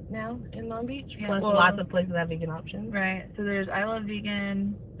places now in Long Beach, Yeah, plus well- lots of places have vegan options. Right. So there's I Love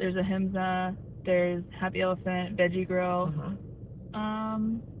Vegan. There's Ahimsa. There's Happy Elephant, Veggie Grill.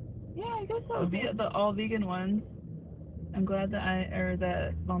 Yeah, I guess that would be the all vegan ones. I'm glad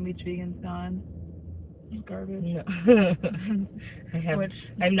that Long Beach Vegan's gone. It's garbage. No.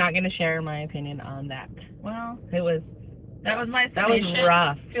 I'm not going to share my opinion on that. Well, That was my summation.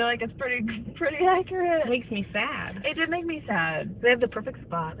 rough. I feel like it's pretty accurate. It makes me sad. It did make me sad. They have the perfect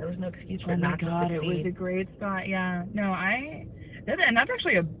spot. There was no excuse for Oh it my not god, to it was a succeed. great spot. Yeah. No, and that's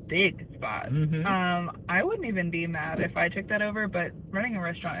actually a big spot. Mhm. I wouldn't even be mad if I took that over, but running a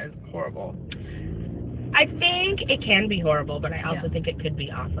restaurant is horrible. I think it can be horrible, but I also Yeah. think it could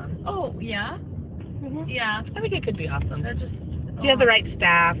be awesome. Oh, yeah? Yeah. I think it could be awesome. That just... If you have the right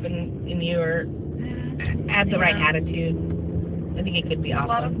staff and you're have the right attitude, I think it could be A awesome.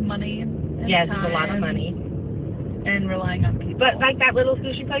 lot of money. And Yes, it's time a lot of money. And relying on people. But like that little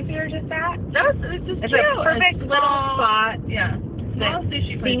sushi place we were just at, it's just it's cute. a perfect It's little small. spot. Yeah. Small sushi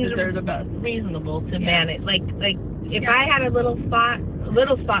seems places are the best. Reasonable to Yeah. manage. Like if Yeah. I had a little spot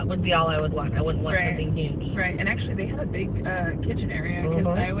would be all I would want. I wouldn't want Right. something huge. Right, and actually they had a big kitchen area because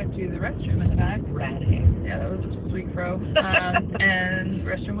Mhm. I went to the restroom in the back. Rad. Yeah, that was just sweet fro. And the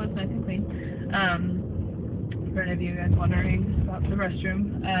restroom was nice and clean. For any of you guys wondering about the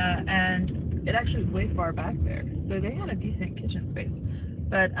restroom. And it actually was way far back there. So they had a decent kitchen space.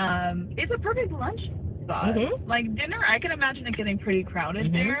 But it's a perfect lunch spot. Mhm. Like dinner, I can imagine it getting pretty crowded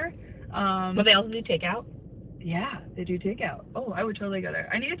Mhm. there. But they also do takeout. Yeah, they do takeout. Oh, I would totally go there.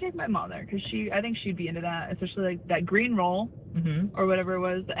 I need to take my mom there because I think she'd be into that, especially like that green roll Mhm. or whatever it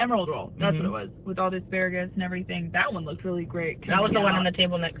was, the emerald roll. That's Mhm. what it was, with all the asparagus and everything. That one looked really great. That was the one on Coming the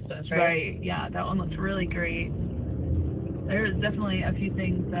table next to us, out. right? Right. Yeah, that one looked really great. There's definitely a few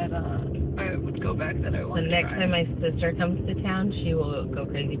things that I would go back that I The want to next try. time my sister comes to town, she will go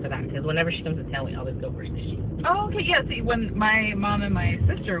crazy for that because whenever she comes to town, we always go for sushi. Oh, okay. Yeah. See, when my mom and my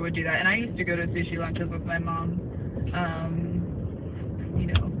sister would do that, and I used to go to sushi lunches with my mom. A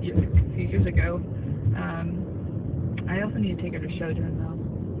few years ago. I also need to take her to Shojin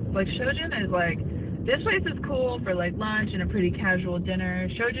though. Like Shojin is like, this place is cool for like lunch and a pretty casual dinner.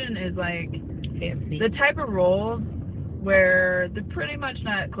 Shojin is like Fancy. the type of roll where they're pretty much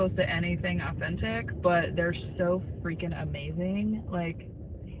not close to anything authentic, but they're so freaking amazing. Like,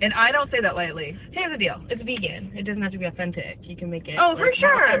 and I don't say that lightly. Here's the deal. It's vegan. It doesn't have to be authentic. You can make it Oh, for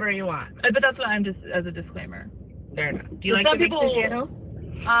sure. whatever you want. But that's what I'm just as a disclaimer. Fair enough. Do you But like some to make people- sushi at home?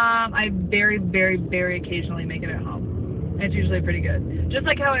 I very, very, very occasionally make it at home. It's usually pretty good. Just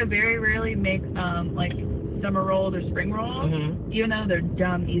like how I very rarely make like summer rolls or spring rolls, Mhm. even though they're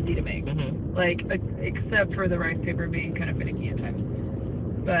dumb easy to make. Mhm. Like except for the rice paper being kind of finicky at times.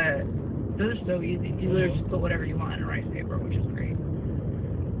 But those are so easy. You literally just put whatever you want in rice paper, which is great.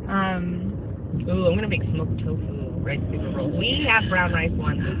 Ooh, I'm gonna make smoked tofu rice paper rolls. We have brown rice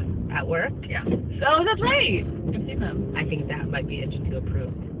ones at work. Yeah. Oh, that's right. I've seen them. I think that might be edging to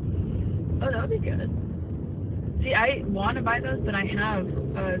approve. Oh, that would be good. See, I want to buy those, but I have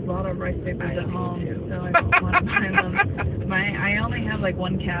a lot of rice papers at home, so I don't want to buy them. I only have like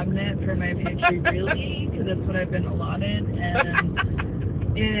one cabinet for my pantry, really, because that's what I've been allotted,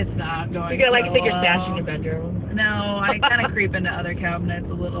 and it's not going. You got like so a bigger stash well. in your bedroom. No, I kind of creep into other cabinets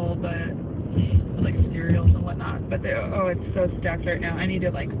a little, but like cereals and whatnot. But it's so stacked right now. I need to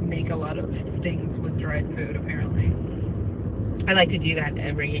like make a lot of things with dried food, apparently. I like to do that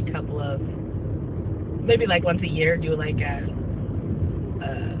every couple of, maybe like once a year, do like a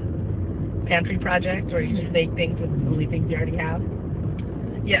pantry project where you just make things with only things you already have.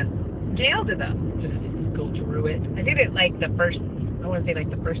 Yes, JL did that. Just go through it. I did it like the first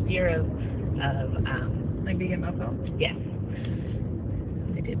year of Like vegan muffin. yes.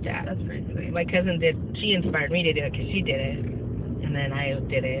 I did that. That's pretty sweet. My cousin she inspired me to do it because she did it, and then I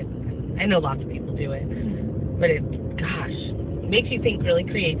did it. I know lots of people do it, but it makes you think really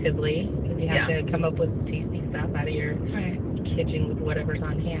creatively because you have to come up with tasty stuff out of your kitchen with whatever's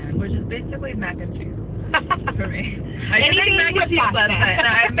on hand. Which is basically mac and cheese for me. I did Anything make mac and with cheese last pasta. night. No,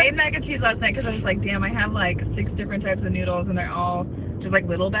 I made mac and cheese last night because I was like, damn, I have like 6 different types of noodles and they're all just like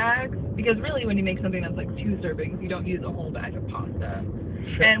little bags. Because really, when you make something that's like 2 servings, you don't use a whole bag of pasta.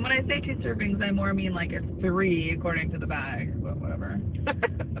 Sure. And when I say 2 servings, I more mean like it's 3 according to the bag, but whatever.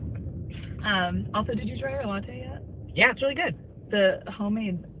 Also, did you try our latte yet? Yeah, it's really good. The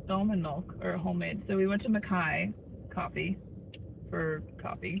homemade almond milk, or homemade. So we went to Mackay Coffee for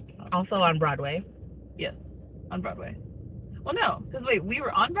coffee. Also on Broadway. Yes, on Broadway. Well, no, because wait, we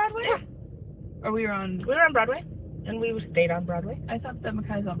were on Broadway? Yeah. Or we were on... We were on Broadway, and we stayed on Broadway. I thought that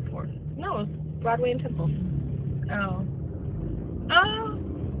Mackay's on 4th. No, it was Broadway and Temple. Oh. Oh,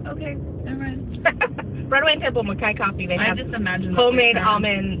 okay, never mind. Broadway and Temple, Mackay Coffee, they I have just imagined... homemade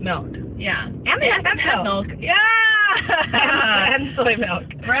almond milk. Yeah. And they have hemp milk. Yeah! and soy milk.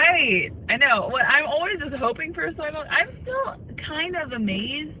 Right. I know. Well, I'm always just hoping for soy milk. I'm still kind of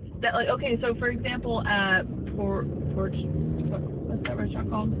amazed that, like, okay, so for example, at what's that restaurant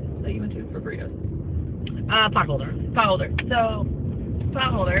called that you went to for burritos? Potholder. So,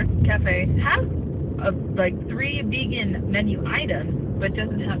 Potholder Cafe has like 3 vegan menu items, but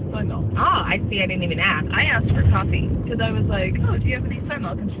doesn't have soy milk. Oh, I see. I didn't even ask. I asked for coffee because I was like, oh, do you have any soy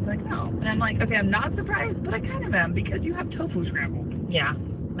milk? And she's like, no. And I'm like, okay, I'm not surprised, but I kind of am because you have tofu scrambled. Yeah.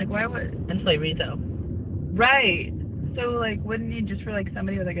 Like, why would? And soy rizo. Right. So, like, wouldn't you just for like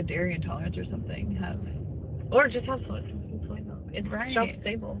somebody with like a dairy intolerance or something have? Or just have soy milk. It's Right. shelf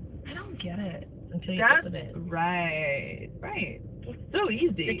stable I don't get it. until you That's put it in. right. It's so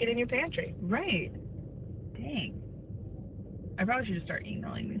easy. Stick it in your pantry. Right. Dang. I probably should just start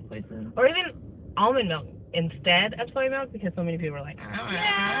emailing these places. Or even almond milk instead of soy milk because so many people are like, I don't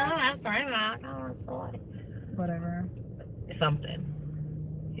Yeah. want soy milk. I don't want soy. Whatever. Something.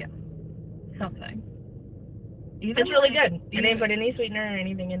 Something. It's really good. I Even- didn't put any sweetener or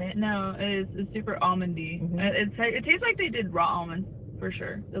anything in it. No, it's super almondy. Mhm. It tastes like they did raw almonds for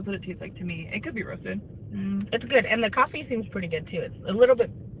sure. That's what it tastes like to me. It could be roasted. It's good, and the coffee seems pretty good too. It's a little bit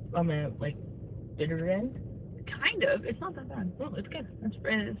on the like bitter end. Kind of. It's not that bad. Oh, it's good. It's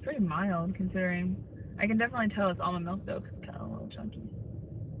pretty mild considering. I can definitely tell it's almond milk though, 'cause it's kind of a little chunky.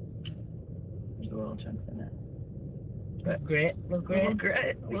 There's a little chunks in it. Little grit. Little grit.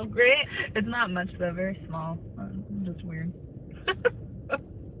 Little grit. It's not much though. Very small. Just weird.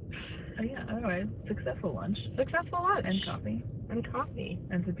 Oh yeah. Otherwise, successful lunch Successful lunch. and coffee. And coffee.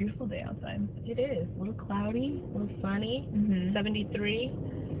 And it's a beautiful day outside. It is. A little cloudy, a little sunny. Mm-hmm. 73.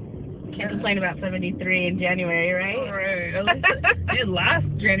 Can't complain about 73 in January, right? Right. At least dude, last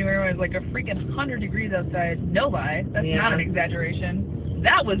January was like a freaking 100 degrees outside. No lie. That's Yeah. not an exaggeration.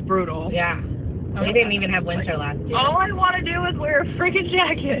 That was brutal. Yeah. Oh, We didn't even have winter last year. All I want to do is wear a freaking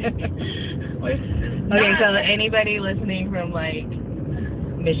jacket. Okay, so anybody listening from like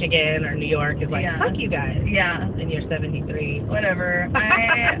Michigan or New York is like, Yeah. fuck you guys. Yeah. And you're 73. Whatever.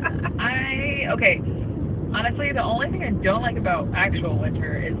 Okay. Honestly, the only thing I don't like about actual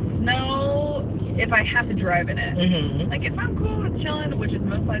winter is snow if I have to drive in it. Mm-hmm. Like, if I'm cool with chilling, which is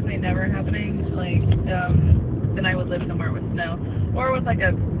most likely never happening, like, then I would live somewhere with snow. Or with, like,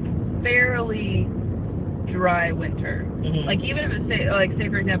 a fairly dry winter. Mhm. Like, even if it's, say,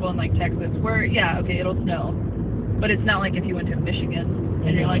 for example, in, like, Texas, where, yeah, okay, it'll snow. But it's not like if you went to Michigan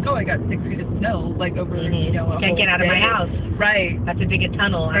and you're like, oh, I got 6 feet of snow, like, over, you know, a Can't whole get out of my day. house. Right. I have to dig a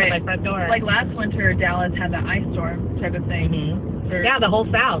tunnel out of my front door. Like last winter, Dallas had the ice storm type of thing. Mhm. For- Yeah, the whole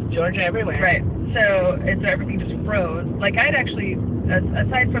South, Georgia, everywhere. Right. So everything just froze. Like I'd actually,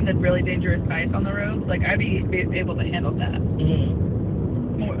 aside from the really dangerous ice on the roads, like I'd be able to handle that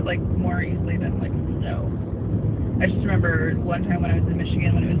Mhm. more easily than like snow. I just remember one time when I was in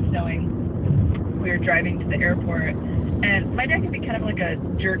Michigan when it was snowing, we were driving to the airport. And my dad can be kind of like a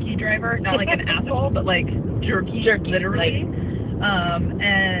jerky driver, not like an asshole, but like jerky, literally.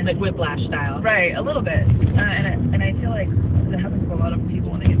 And Like whiplash style. right, a little bit. And I feel like that happens to a lot of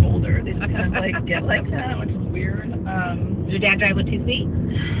people when they get older. They just kind of like get like that, which is weird. Does your dad drive with 2 feet?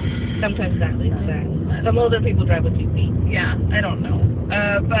 Sometimes that leads to that. Some older people drive with 2 feet. Yeah, I don't know.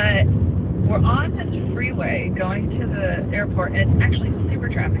 But we're on this freeway going to the airport, and it's actually super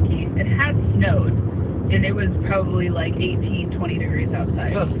trafficy. It had snowed. And it was probably like 18, 20 degrees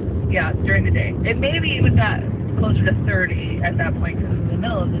outside. Ugh. Yeah, during the day. It maybe even got closer to 30 at that point because it was in the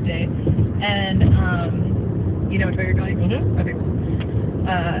middle of the day. And, you know which way you're going? Mhm. Okay.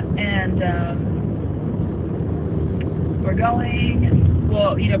 We're going,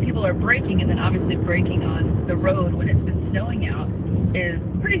 well, you know, people are braking, and then obviously braking on the road when it's been snowing out is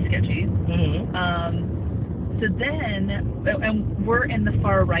pretty sketchy. Mhm. So then, and we're in the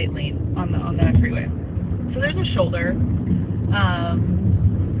far right lane on the freeway. So there's a shoulder, or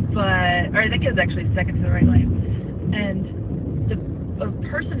I think it was actually second to the right lane, and a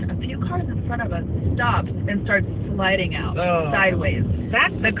person a few cars in front of us stops and starts sliding out sideways.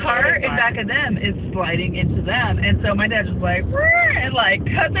 That's The car in back of them is sliding into them, and so my dad just like, "Rrr," and like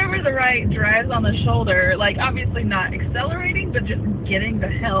cuts over to the right, drives on the shoulder, like obviously not accelerating, but just getting the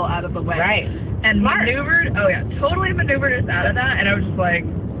hell out of the way. Right. And Smart. totally maneuvered us out of that, and I was just like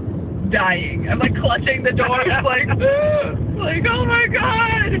dying. I'm like clutching the door, just like, like, oh my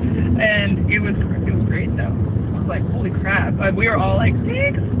god! And it was great though. I was like, holy crap! We were all like,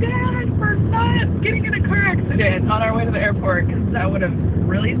 thanks, Dad, for not getting in a car accident. it on our way to the airport because that would have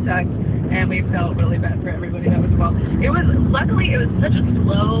really sucked, and we felt really bad for everybody that was involved. Luckily it was such a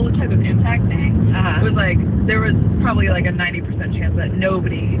slow type of impact thing. It was like, there was probably like a 90% chance that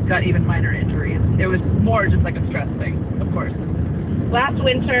nobody got even minor injuries. It was more just like a stress thing, of course. Last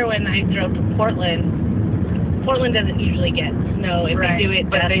winter when I drove to Portland doesn't usually get snow. If they do, it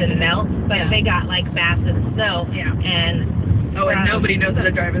doesn't melt. But they got like fast as snow. Yeah. And nobody knows how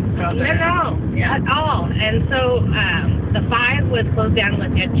to drive a snow. No, at all. And so the 5 was closed down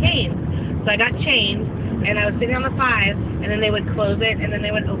with chains. So I got chained, and I was sitting on the 5, and then they would close it, and then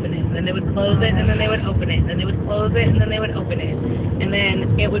they would open it, and then they would close it, and then they would open it, and then they would close it, and then they would open it, and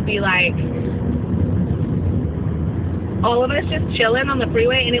then it would be like all of us just chilling on the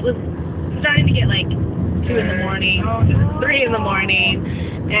freeway, and it was starting to get like 2 in the morning, 3 in the morning,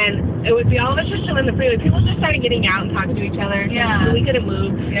 and it would be all of us just chilling on the freeway. People just started getting out and talking to each other. Yeah. So we couldn't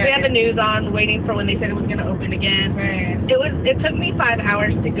move. Yeah, we had the news on, waiting for when they said it was going to open again. Right. It took me 5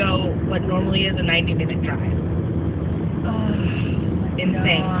 hours to go what normally is a 90-minute drive.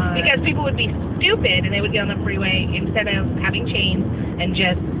 Insane. God. Because people would be stupid and they would get on the freeway instead of having chains and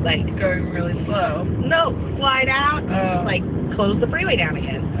just like Going really slow. no, slide out, like close the freeway down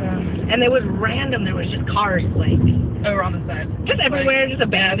again. And there was random. There was just cars like Over on the side. just everywhere, just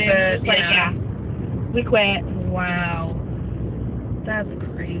abandoned. Just like we quit. Wow. That's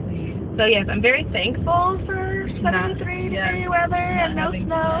crazy. So yes, I'm very thankful for 73-degree weather and no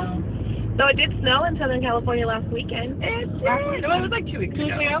snow. So it did snow in Southern California last weekend. It was like 2 weeks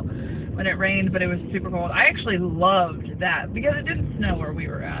ago when it rained, but it was super cold. I actually loved that because it didn't snow where we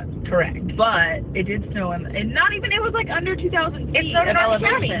were at. Correct. But it did snow, and not even, it was like under 2,000 feet It snowed of in Orange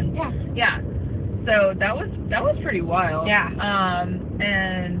elevation. County. Yeah. So that was pretty wild. Yeah.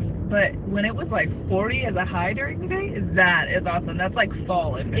 But when it was like 40 as a high during the day, that is awesome. That's like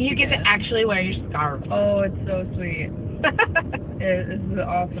fall in And you get to Michigan. actually wear your scarf. Oh, it's so sweet. It is the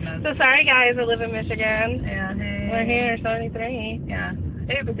awesomest. So sorry guys, I live in Michigan. Yeah, hey. We're here, 73. Yeah.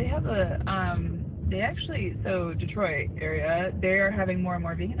 Hey, but they have so Detroit area, they're having more and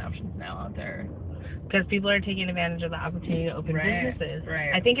more vegan options now out there. Because people are taking advantage of the opportunity to open businesses.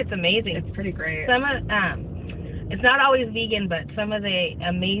 Right. I think it's amazing. It's pretty great. Some of it's not always vegan, but some of the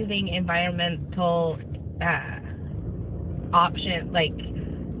amazing environmental option, like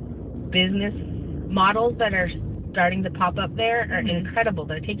business models that are starting to pop up there are incredible.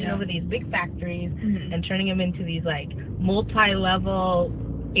 They're taking over these big factories and turning them into these like multi-level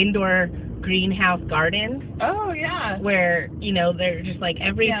indoor greenhouse gardens. Oh yeah. Where, you know, they're just like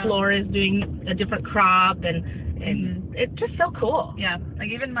every floor is doing a different crop and it's just so cool. Yeah. Like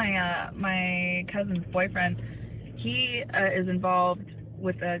even my cousin's boyfriend, he is involved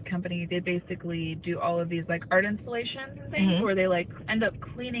with a company. They basically do all of these like art installations and things where they like end up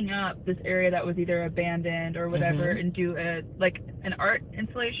cleaning up this area that was either abandoned or whatever and do an art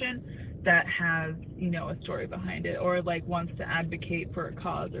installation that has, you know, a story behind it or like wants to advocate for a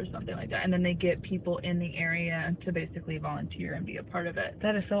cause or something like that. And then they get people in the area to basically volunteer and be a part of it.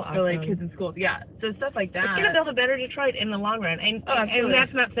 That is so awesome. For like kids in schools. Yeah. So stuff like that. It's going to build a better Detroit in the long run. And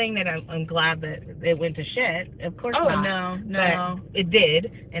that's not saying that I'm glad that it went to shit. Of course not. Oh, no. But it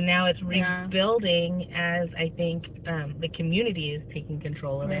did. And now it's rebuilding as I think the community is taking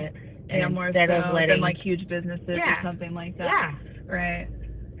control of it. Yeah, more so than like huge businesses or something like that. Yeah. Right.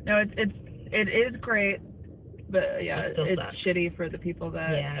 No, it is great, but yeah, it's shitty for the people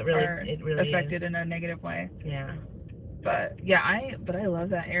that are affected in a negative way. Yeah. But yeah, I love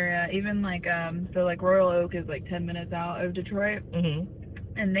that area. Even like so like Royal Oak is like 10 minutes out of Detroit. And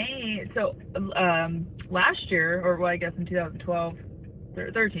last year, or well, I guess in 2012,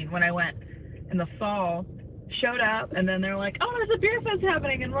 13, when I went in the fall, showed up, and then they're like, oh, there's a beer fest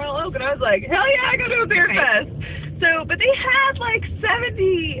happening in Royal Oak, and I was like, hell yeah, I go to a beer fest. So, but they had like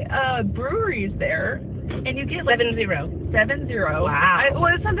 70 breweries there, and you get like 70. Wow. Well,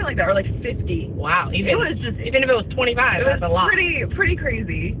 it's something like that, or like 50. Wow. Even if it was 25, that's a lot. Pretty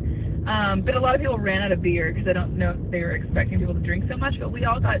crazy. But a lot of people ran out of beer because I don't know if they were expecting people to drink so much. But we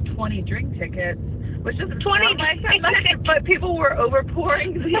all got 20 drink tickets, which doesn't sound like that much, but people were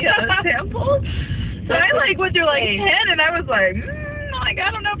overpouring the samples. So I like went through like 10, and I was like,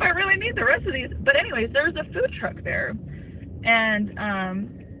 I don't know if I really need the rest of these. But anyways, there was a food truck there, and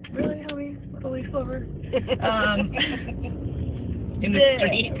really, how we little leaf over in the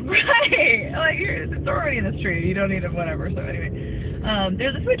street, right? Like it's already in the street. You don't need it, whatever. So anyway,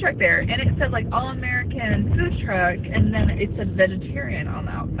 there's a food truck there, and it said like All American Food Truck, and then it said vegetarian on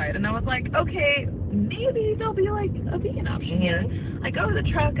the outside, and I was like, okay, maybe there'll be like a vegan option here. I go to the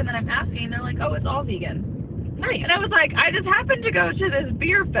truck, and then I'm asking, and they're like, oh, it's all vegan. Nice. And I was like, I just happened to go to this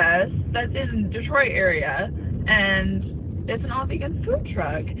beer fest that's in Detroit area And it's an all-vegan food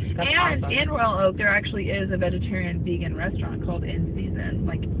truck. That's and awesome. in Royal Oak, there actually is a vegetarian vegan restaurant called In Season,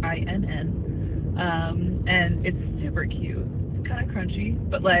 like INN. And it's super cute. It's kind of crunchy,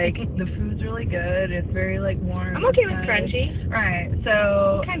 but like the food's really good. It's very like warm. I'm okay with inside. crunchy. Right.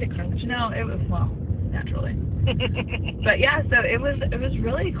 So Kind of crunchy. no, it was naturally. But yeah, so it was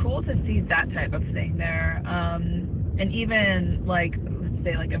really cool to see that type of thing there. And even like let's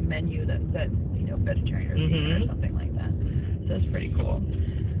say like a menu that said, vegetarian or vegan or something like that. So it's pretty cool.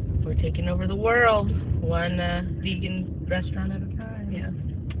 We're taking over the world, one vegan restaurant at a time. Yes,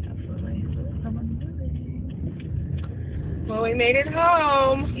 absolutely. So there's someone moving. Well, we made it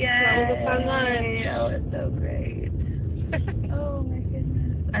home. Yeah. That was a fun lunch. Oh, it's so great. Oh my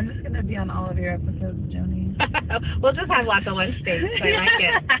goodness. I'm just gonna be on all of your episodes, Joni. We'll just have lots of lunch dates. I like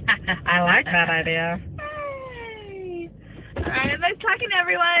it. I like that idea. Yay. All right, nice talking to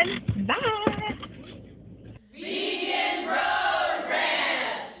everyone. Bye. Vegan Road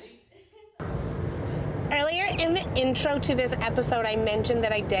Rant. Earlier in the intro to this episode, I mentioned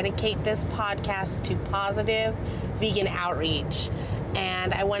that I dedicate this podcast to positive vegan outreach.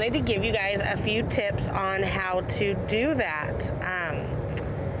 And I wanted to give you guys a few tips on how to do that.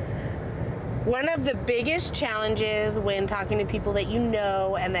 One of the biggest challenges when talking to people that you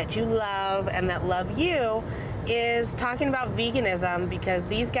know and that you love and that love you is talking about veganism, because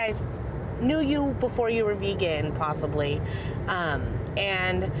these guys knew you before you were vegan, possibly.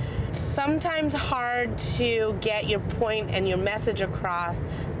 And sometimes hard to get your point and your message across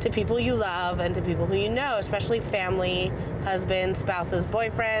to people you love and to people who you know, especially family, husbands, spouses,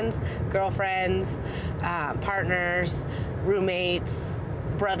 boyfriends, girlfriends, partners, roommates,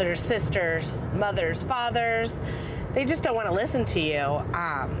 brothers, sisters, mothers, fathers. They just don't want to listen to you.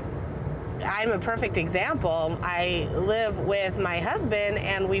 I'm a perfect example. I live with my husband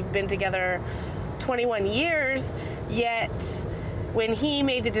and we've been together 21 years, yet when he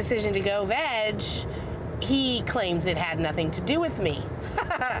made the decision to go veg, he claims it had nothing to do with me.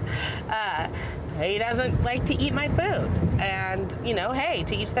 He doesn't like to eat my food. And, hey,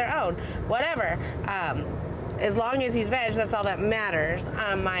 to each their own. Whatever. As long as he's veg, that's all that matters.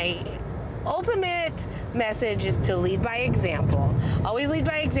 My ultimate message is to lead by example. Always lead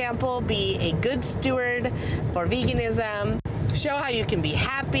by example. Be a good steward for veganism. Show how you can be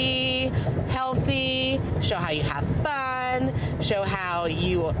happy, healthy. Show how you have fun. Show how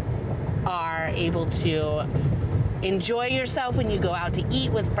you are able to enjoy yourself when you go out to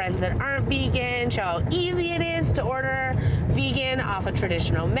eat with friends that aren't vegan. Show how easy it is to order vegan off a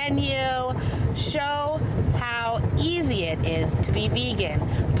traditional menu. Show how easy it is to be vegan.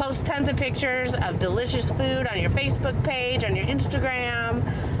 Post tons of pictures of delicious food on your Facebook page, on your Instagram.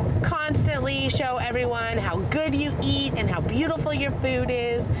 Constantly show everyone how good you eat and how beautiful your food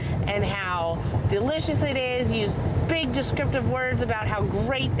is and how delicious it is. Use big descriptive words about how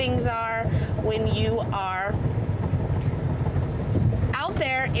great things are when you are out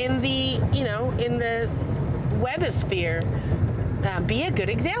there in the, in the webosphere. Be a good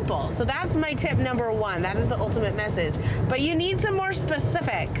example. So that's my tip number one. That is the ultimate message. But you need some more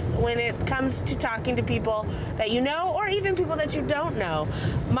specifics when it comes to talking to people that you know or even people that you don't know.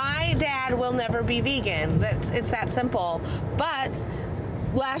 My dad will never be vegan. It's that simple. But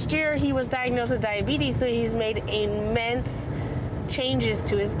last year he was diagnosed with diabetes, so he's made immense changes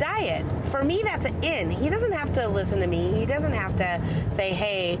to his diet. For me, that's an in. He doesn't have to listen to me. He doesn't have to say,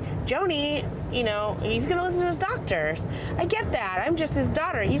 hey, Joni, he's going to listen to his doctors. I get that. I'm just his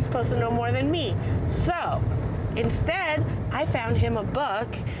daughter. He's supposed to know more than me. So instead, I found him a book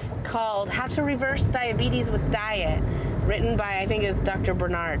called How to Reverse Diabetes with Diet, written by, I think it was Dr.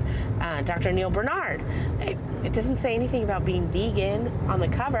 Neil Bernard. It doesn't say anything about being vegan on the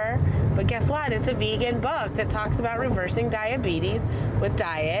cover, but guess what? It's a vegan book that talks about reversing diabetes with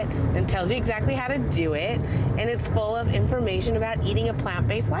diet and tells you exactly how to do it, and it's full of information about eating a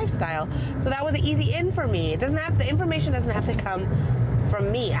plant-based lifestyle. So that was an easy in for me. The information doesn't have to come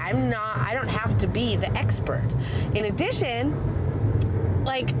from me. I don't have to be the expert. In addition,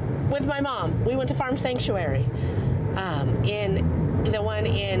 like with my mom, we went to Farm Sanctuary in the one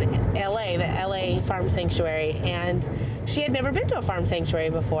in LA, the LA Farm Sanctuary, and she had never been to a farm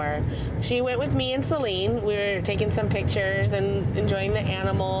sanctuary before. She went with me and Celine. We were taking some pictures and enjoying the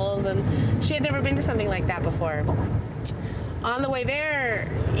animals, and she had never been to something like that before. On the way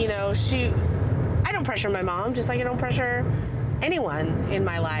there, I don't pressure my mom, just like I don't pressure anyone in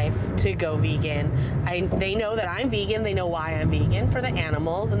my life to go vegan. They know that I'm vegan. They know why I'm vegan, for the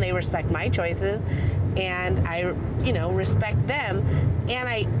animals, and they respect my choices, and I respect them, and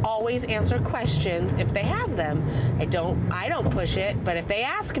I always answer questions if they have them. I don't push it, but if they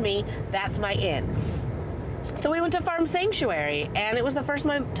ask me, that's my in. So we went to Farm Sanctuary, and it was the first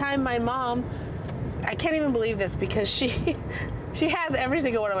time my mom, I can't even believe this because she has every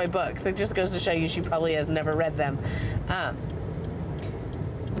single one of my books. It just goes to show you she probably has never read them.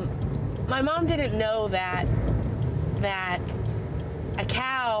 My mom didn't know that a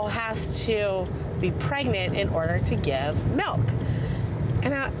cow has to be pregnant in order to give milk.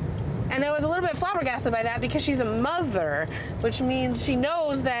 And I was a little bit flabbergasted by that because she's a mother, which means she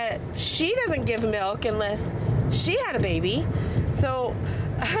knows that she doesn't give milk unless she had a baby. So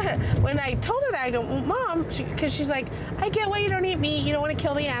when I told her that, I go, Mom, because she's like, I get why you don't eat meat. You don't want to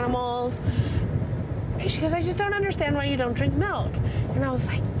kill the animals. She goes, I just don't understand why you don't drink milk. And I was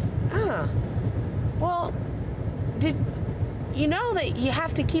like, well, did you know that you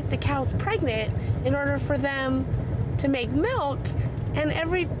have to keep the cows pregnant in order for them to make milk? And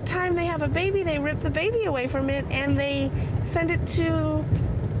every time they have a baby, they rip the baby away from it and they send it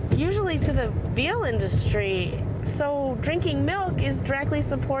usually to the veal industry. So drinking milk is directly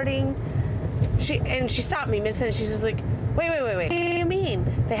supporting. She stopped me mid-sentence. She's just like, wait. What do you mean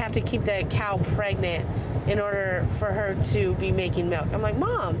they have to keep the cow pregnant in order for her to be making milk? I'm like,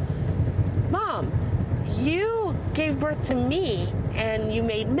 Mom, you gave birth to me and you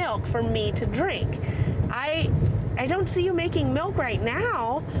made milk for me to drink. I don't see you making milk right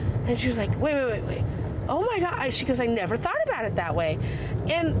now. And she was like, wait. Oh my God. She goes, I never thought about it that way.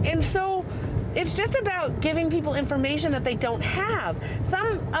 And so it's just about giving people information that they don't have.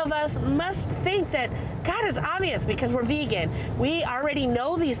 Some of us must think that, God, it's obvious because we're vegan. We already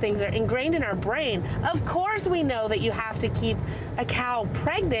know these things are ingrained in our brain. Of course we know that you have to keep a cow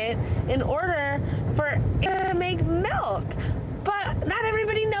pregnant in order for it to make milk. But not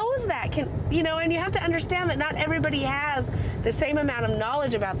everybody knows that, and you have to understand that not everybody has the same amount of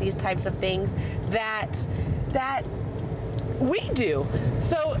knowledge about these types of things that we do.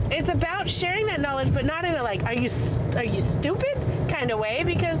 So it's about sharing that knowledge, but not in a like, are you stupid kind of way,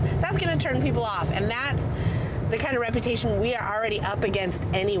 because that's going to turn people off. And that's the kind of reputation we are already up against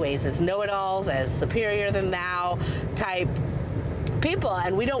anyways, as know-it-alls, as superior than thou type people,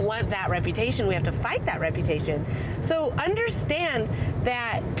 and we don't want that reputation. We have to fight that reputation. So understand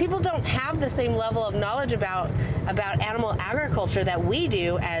that people don't have the same level of knowledge about animal agriculture that we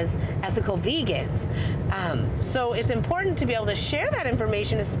do as ethical vegans. So it's important to be able to share that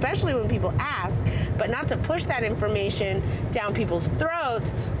information, especially when people ask, but not to push that information down people's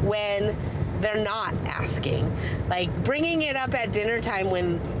throats when they're not asking. Like bringing it up at dinner time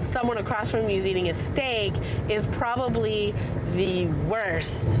when someone across from you is eating a steak is probably the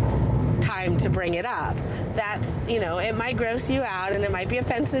worst time to bring it up. That's, it might gross you out and it might be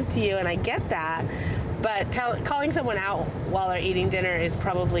offensive to you, and I get that, but calling someone out while they're eating dinner is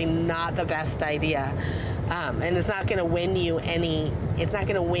probably not the best idea. And it's not going to win you any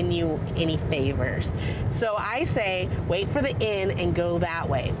favors. So I say wait for the in and go that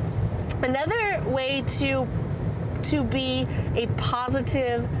way. Another way to be a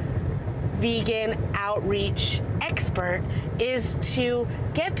positive vegan outreach expert is to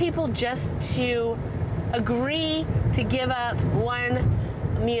get people just to agree to give up one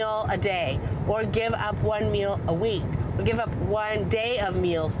meal a day, or give up one meal a week, or give up 1 day of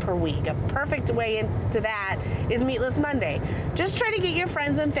meals per week. A perfect way into that is Meatless Monday. Just try to get your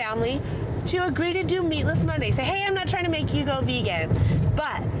friends and family to agree to do Meatless Monday. Say, hey, I'm not trying to make you go vegan,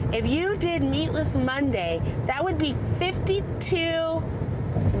 but if you did Meatless Monday, that would be 52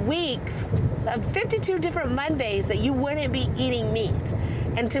 weeks, 52 different Mondays that you wouldn't be eating meat.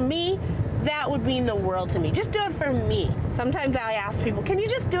 And to me, that would mean the world to me. Just do it for me. Sometimes I ask people, can you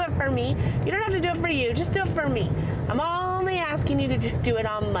just do it for me? You don't have to do it for you, just do it for me. I'm only asking you to just do it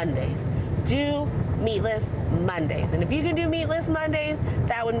on Mondays. Do Meatless Mondays. And if you can do Meatless Mondays,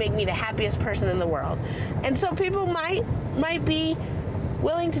 that would make me the happiest person in the world. And so people might be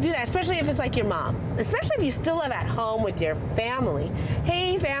willing to do that, especially if it's like your mom, especially if you still live at home with your family.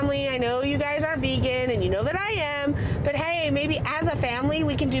 Hey family, I know you guys aren't vegan and you know that I am, but hey, maybe as a family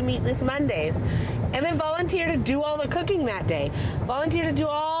we can do Meatless Mondays. And then volunteer to do all the cooking that day. Volunteer to do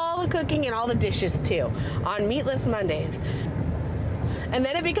all the cooking and all the dishes too on Meatless Mondays. And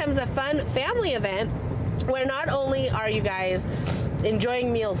then it becomes a fun family event where not only are you guys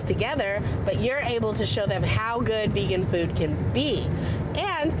enjoying meals together, but you're able to show them how good vegan food can be.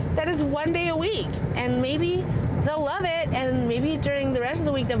 And that is 1 day a week. And maybe they'll love it, and maybe during the rest of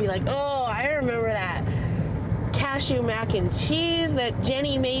the week they'll be like, oh, I remember that cashew mac and cheese that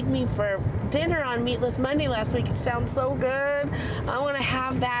Jenny made me for dinner on Meatless Monday last week. It sounds so good. I want to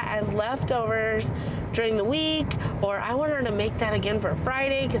have that as leftovers during the week, or I want her to make that again for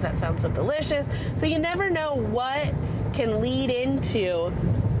Friday because that sounds so delicious. So you never know what can lead into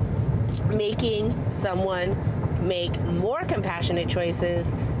making someone make more compassionate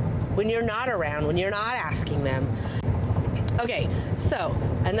choices when you're not around, when you're not asking them. Okay, so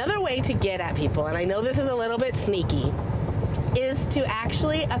another way to get at people, and I know this is a little bit sneaky, is to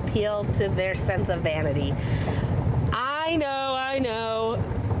actually appeal to their sense of vanity. I know,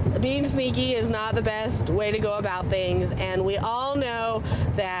 being sneaky is not the best way to go about things, and we all know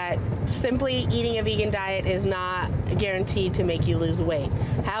that simply eating a vegan diet is not guaranteed to make you lose weight.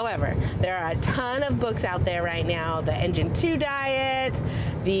 However, there are a ton of books out there right now, the Engine 2 diet,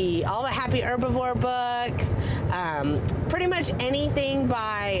 all the Happy Herbivore books, pretty much anything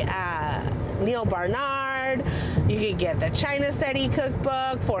by Neil Barnard. You could get the China Study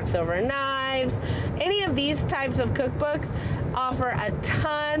cookbook, Forks Over Knives. Any of these types of cookbooks offer a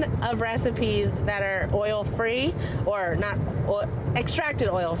ton of recipes that are oil-free, or not extracted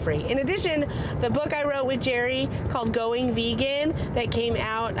oil-free. In addition, the book I wrote with Jerry called Going Vegan that came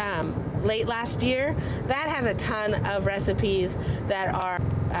out late last year, that has a ton of recipes that are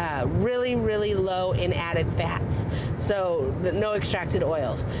really, really low in added fats, so no extracted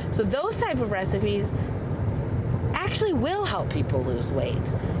oils. So those type of recipes actually will help people lose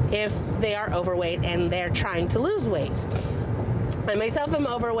weight if they are overweight and they're trying to lose weight. I myself am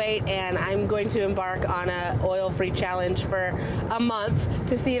overweight, and I'm going to embark on a oil-free challenge for a month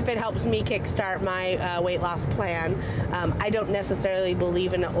to see if it helps me kickstart my weight loss plan. I don't necessarily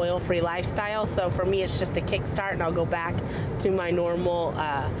believe in an oil-free lifestyle, so for me it's just a kickstart, and I'll go back to my normal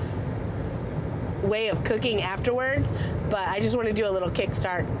way of cooking afterwards. But I just want to do a little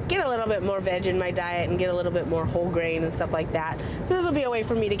kickstart, get a little bit more veg in my diet, and get a little bit more whole grain and stuff like that. So this will be a way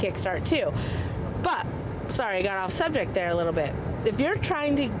for me to kickstart too. But sorry, I got off subject there a little bit. If you're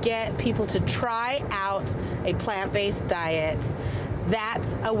trying to get people to try out a plant-based diet,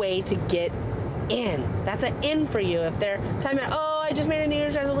 that's a way to get in. That's an in for you. If they're talking about, oh, I just made a New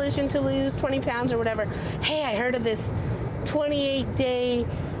Year's resolution to lose 20 pounds or whatever. Hey, I heard of this 28-day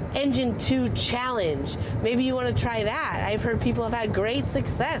Engine 2 challenge. Maybe you want to try that. I've heard people have had great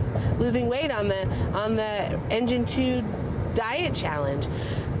success losing weight on the Engine 2 diet challenge.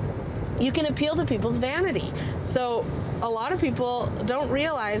 You can appeal to people's vanity. So a lot of people don't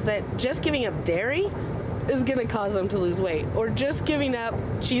realize that just giving up dairy is going to cause them to lose weight, or just giving up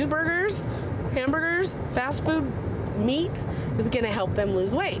cheeseburgers, hamburgers, fast food meat is going to help them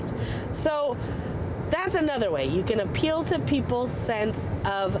lose weight. So that's another way you can appeal to people's sense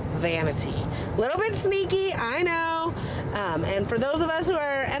of vanity. A little bit sneaky, I know. And for those of us who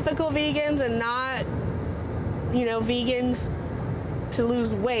are ethical vegans and not, vegans to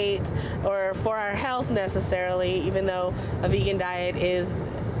lose weight or for our health necessarily, even though a vegan diet is,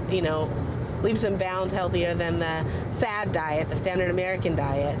 leaps and bounds healthier than the SAD diet, the standard American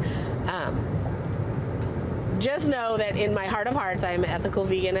diet. Just know that in my heart of hearts, I'm an ethical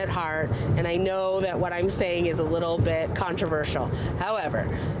vegan at heart, and I know that what I'm saying is a little bit controversial. However,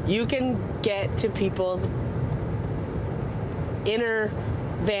 you can get to people's inner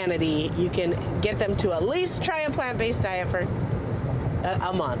vanity. You can get them to at least try a plant-based diet for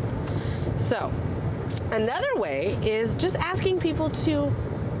a month. So another way is just asking people to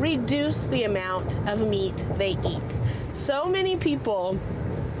reduce the amount of meat they eat. So many people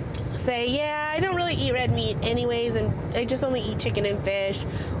say, yeah, I don't really eat red meat anyways, and I just only eat chicken and fish,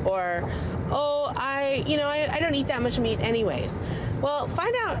 or, oh, I don't eat that much meat anyways. Well,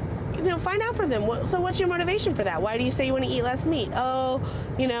 find out for them. So what's your motivation for that? Why do you say you want to eat less meat? Oh,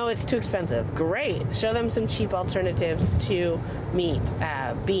 it's too expensive. Great. Show them some cheap alternatives to meat,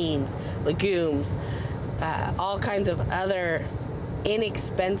 beans, legumes, all kinds of other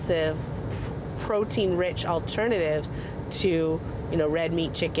inexpensive, protein-rich alternatives to, red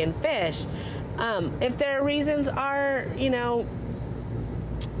meat, chicken, fish. If their reasons are,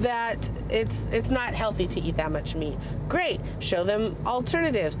 that it's not healthy to eat that much meat, great. Show them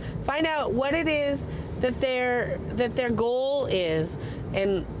alternatives. Find out what it is that their goal is,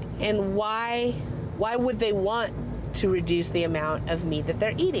 and why would they want to reduce the amount of meat that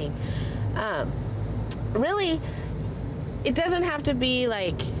they're eating. Really, it doesn't have to be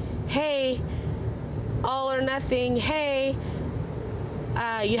like, hey, all or nothing. Hey,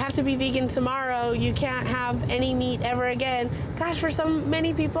 you have to be vegan tomorrow. You can't have any meat ever again. Gosh, for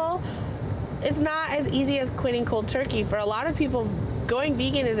many people, it's not as easy as quitting cold turkey. For a lot of people, going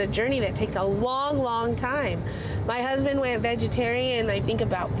vegan is a journey that takes a long, long time. My husband went vegetarian, I think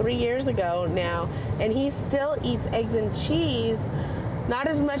about 3 years ago now, and he still eats eggs and cheese, not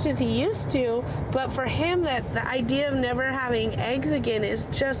as much as he used to, but for him, that the idea of never having eggs again is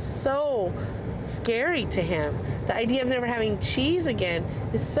just so scary to him. The idea of never having cheese again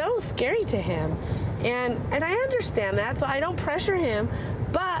is so scary to him. And I understand that, so I don't pressure him,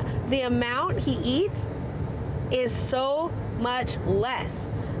 but the amount he eats is so much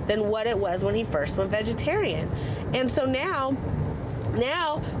less than what it was when he first went vegetarian. And so now,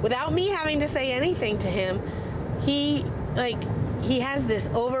 without me having to say anything to him, he has this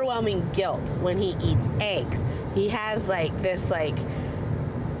overwhelming guilt when he eats eggs. He has this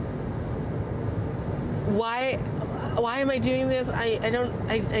why am I doing this? I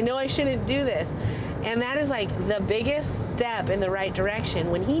know I shouldn't do this. And that is the biggest step in the right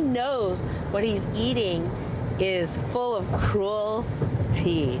direction, when he knows what he's eating is full of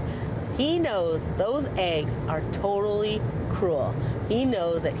cruelty. He knows those eggs are totally cruel. He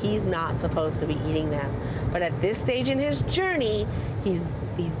knows that he's not supposed to be eating them. But at this stage in his journey, he's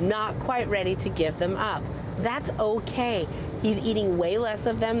not quite ready to give them up. That's okay. He's eating way less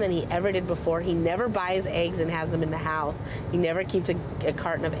of them than he ever did before. He never buys eggs and has them in the house. He never keeps a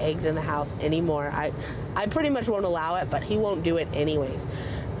carton of eggs in the house anymore. I pretty much won't allow it, but he won't do it anyways.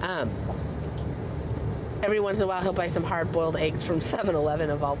 Every once in a while, he'll buy some hard-boiled eggs from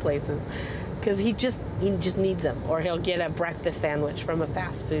 7-Eleven of all places, because he just needs them. Or he'll get a breakfast sandwich from a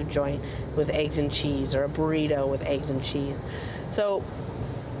fast food joint with eggs and cheese, or a burrito with eggs and cheese. So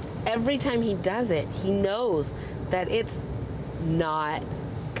every time he does it, he knows that it's not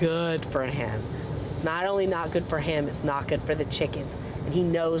good for him. It's not only not good for him, it's not good for the chickens. And he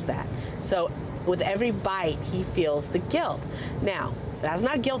knows that. So with every bite, he feels the guilt. Now, that's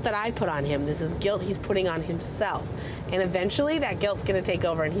not guilt that I put on him. This is guilt he's putting on himself. And eventually that guilt's going to take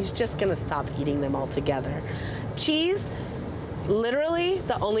over and he's just going to stop eating them altogether. Cheese, literally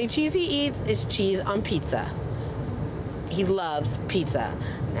the only cheese he eats is cheese on pizza. He loves pizza.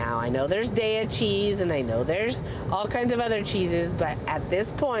 Now, I know there's Daiya cheese and I know there's all kinds of other cheeses, but at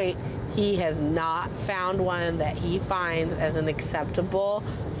this point, he has not found one that he finds as an acceptable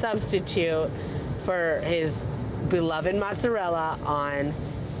substitute for his beloved mozzarella on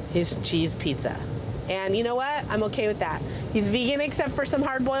his cheese pizza. And you know what? I'm okay with that. He's vegan except for some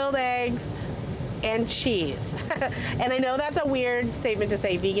hard-boiled eggs and cheese. And I know that's a weird statement to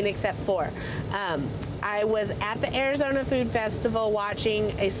say, vegan except for. I was at the Arizona Food Festival watching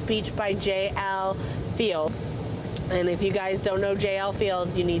a speech by J.L. Fields. And if you guys don't know J.L.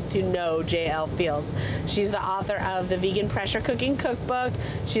 Fields, you need to know J.L. Fields. She's the author of the Vegan Pressure Cooking Cookbook.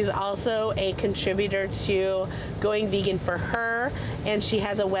 She's also a contributor to Going Vegan for Her, and she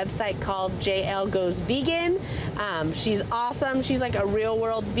has a website called JL Goes Vegan. She's awesome. She's like a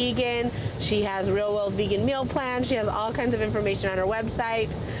real-world vegan. She has real-world vegan meal plans. She has all kinds of information on her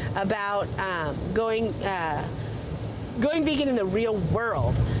website about going vegan in the real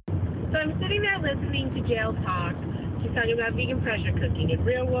world. So I'm sitting there listening to Jail talk. She's talking about vegan pressure cooking and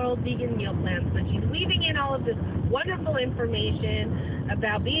real-world vegan meal plans, but she's weaving in all of this wonderful information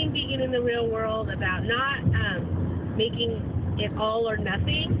about being vegan in the real world, about not making it all or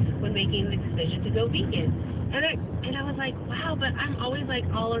nothing when making the decision to go vegan. And I was like, wow, but I'm always like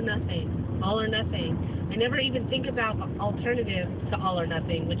all or nothing, all or nothing. I never even think about alternatives to all or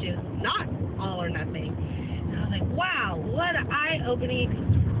nothing, which is not all or nothing. And I was like, wow, what an eye-opening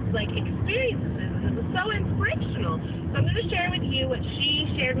experiences. This is so inspirational. So I'm going to share with you what she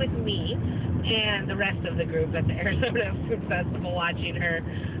shared with me and the rest of the group at the Arizona Food Festival watching her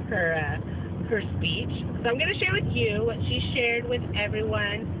speech. So I'm going to share with you what she shared with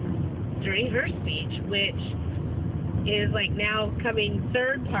everyone during her speech, which is now coming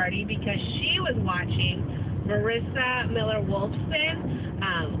third party because she was watching Marissa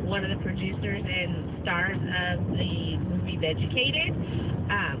Miller-Wolfson, one of the producers and stars of the movie Vegucated.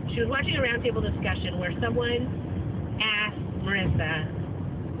 She was watching a roundtable discussion where someone asked Marissa,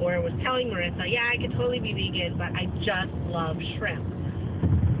 or was telling Marissa, yeah, I could totally be vegan, but I just love shrimp.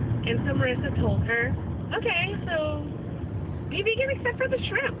 And so Marissa told her, okay, so be vegan except for the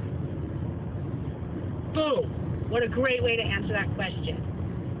shrimp. Boom. What a great way to answer that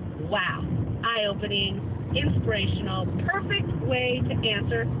question. Wow. Eye-opening, inspirational, perfect way to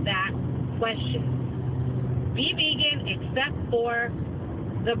answer that question. Be vegan except for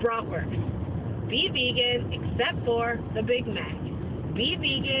the Bratwurst. Be vegan except for the Big Mac. Be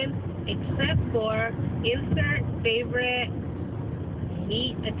vegan except for insert favorite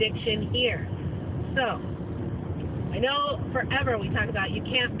meat addiction here. So, I know forever we talk about you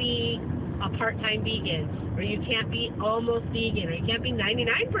can't be a part-time vegan, or you can't be almost vegan, or you can't be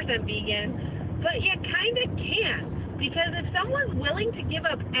 99% vegan, but you kind of can. Because if someone's willing to give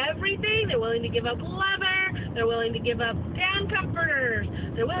up everything, they're willing to give up leather, they're willing to give up down comforters,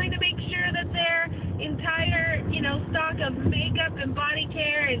 they're willing to make sure that their entire, stock of makeup and body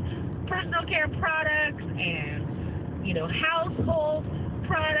care and personal care products and, household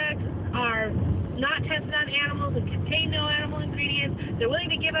products are, not tested on animals and contain no animal ingredients. They're willing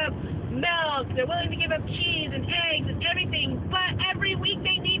to give up milk. They're willing to give up cheese and eggs and everything. But every week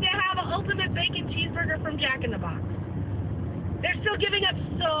they need to have an ultimate bacon cheeseburger from Jack in the Box. They're still giving up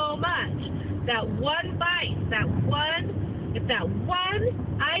so much. That one bite, it's that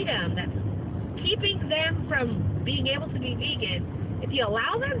one item that's keeping them from being able to be vegan. If you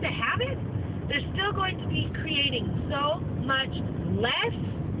allow them to have it, they're still going to be creating so much less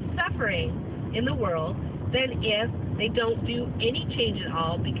suffering in the world than if they don't do any change at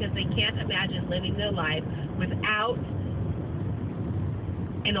all, because they can't imagine living their life without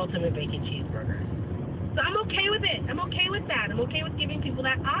an ultimate bacon cheeseburger. So I'm okay with it. I'm okay with that. I'm okay with giving people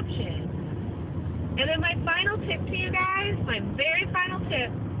that option. And then my final tip to you guys, my very final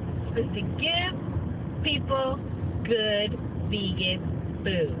tip, is to give people good vegan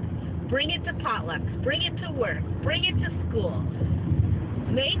food. Bring it to potlucks. Bring it to work. Bring it to school.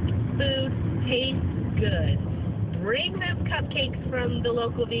 Make food taste good. Bring them cupcakes from the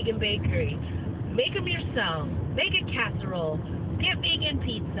local vegan bakery. Make them yourself. Make a casserole. Get vegan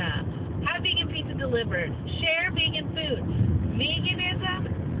pizza. Have vegan pizza delivered. Share vegan food. Veganism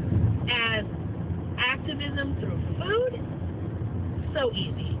as activism through food, so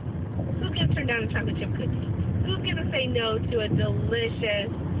easy. Who's going to turn down a chocolate chip cookie? Who's going to say no to a delicious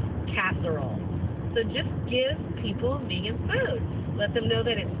casserole? So just give people vegan food. Let them know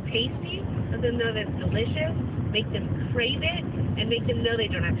that it's tasty. Let them know that it's delicious. Make them crave it, and make them know they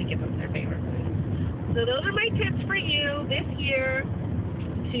don't have to give up their favorite food. So those are my tips for you this year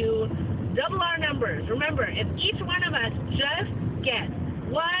to double our numbers. Remember, if each one of us just gets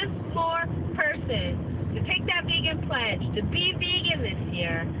one more person to take that vegan pledge, to be vegan this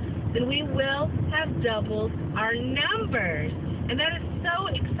year, then we will have doubled our numbers. And that is so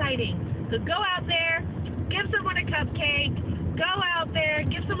exciting. So go out there, give someone a cupcake, go out there,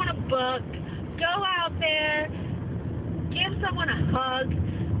 give someone a book, go out there, give someone a hug,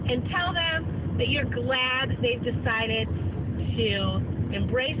 and tell them that you're glad they've decided to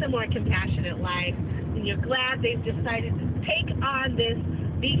embrace a more compassionate life, and you're glad they've decided to take on this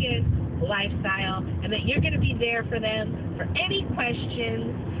vegan lifestyle, and that you're going to be there for them for any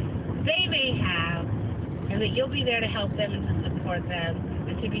questions they may have, and that you'll be there to help them and to support them,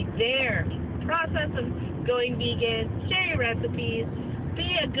 and to be their process of going vegan. Share your recipes,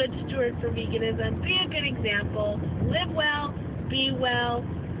 be a good steward for veganism, be a good example, live well, be well,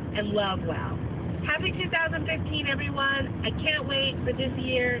 and love well. Happy 2015, everyone. I can't wait for this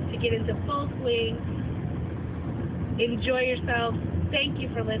year to get into full swing. Enjoy yourself. Thank you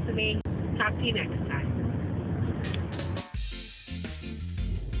for listening. Talk to you next time.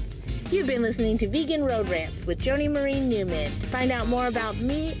 You've been listening to Vegan Road Rants with Joni Marie Newman. To find out more about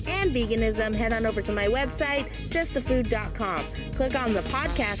me and veganism, head on over to my website, justthefood.com. Click on the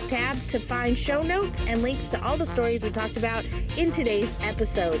podcast tab to find show notes and links to all the stories we talked about in today's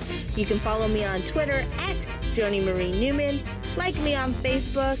episode. You can follow me on Twitter at Joni Marie Newman. Like me on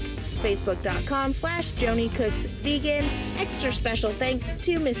Facebook, facebook.com/JoniCooksVegan. Extra special thanks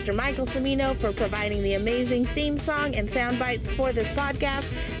to Mr. Michael Cimino for providing the amazing theme song and sound bites for this podcast,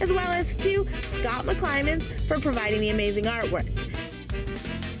 as well as to Scott McClymans for providing the amazing artwork.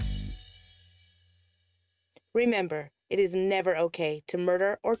 Remember, it is never okay to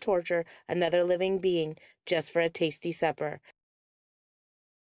murder or torture another living being just for a tasty supper.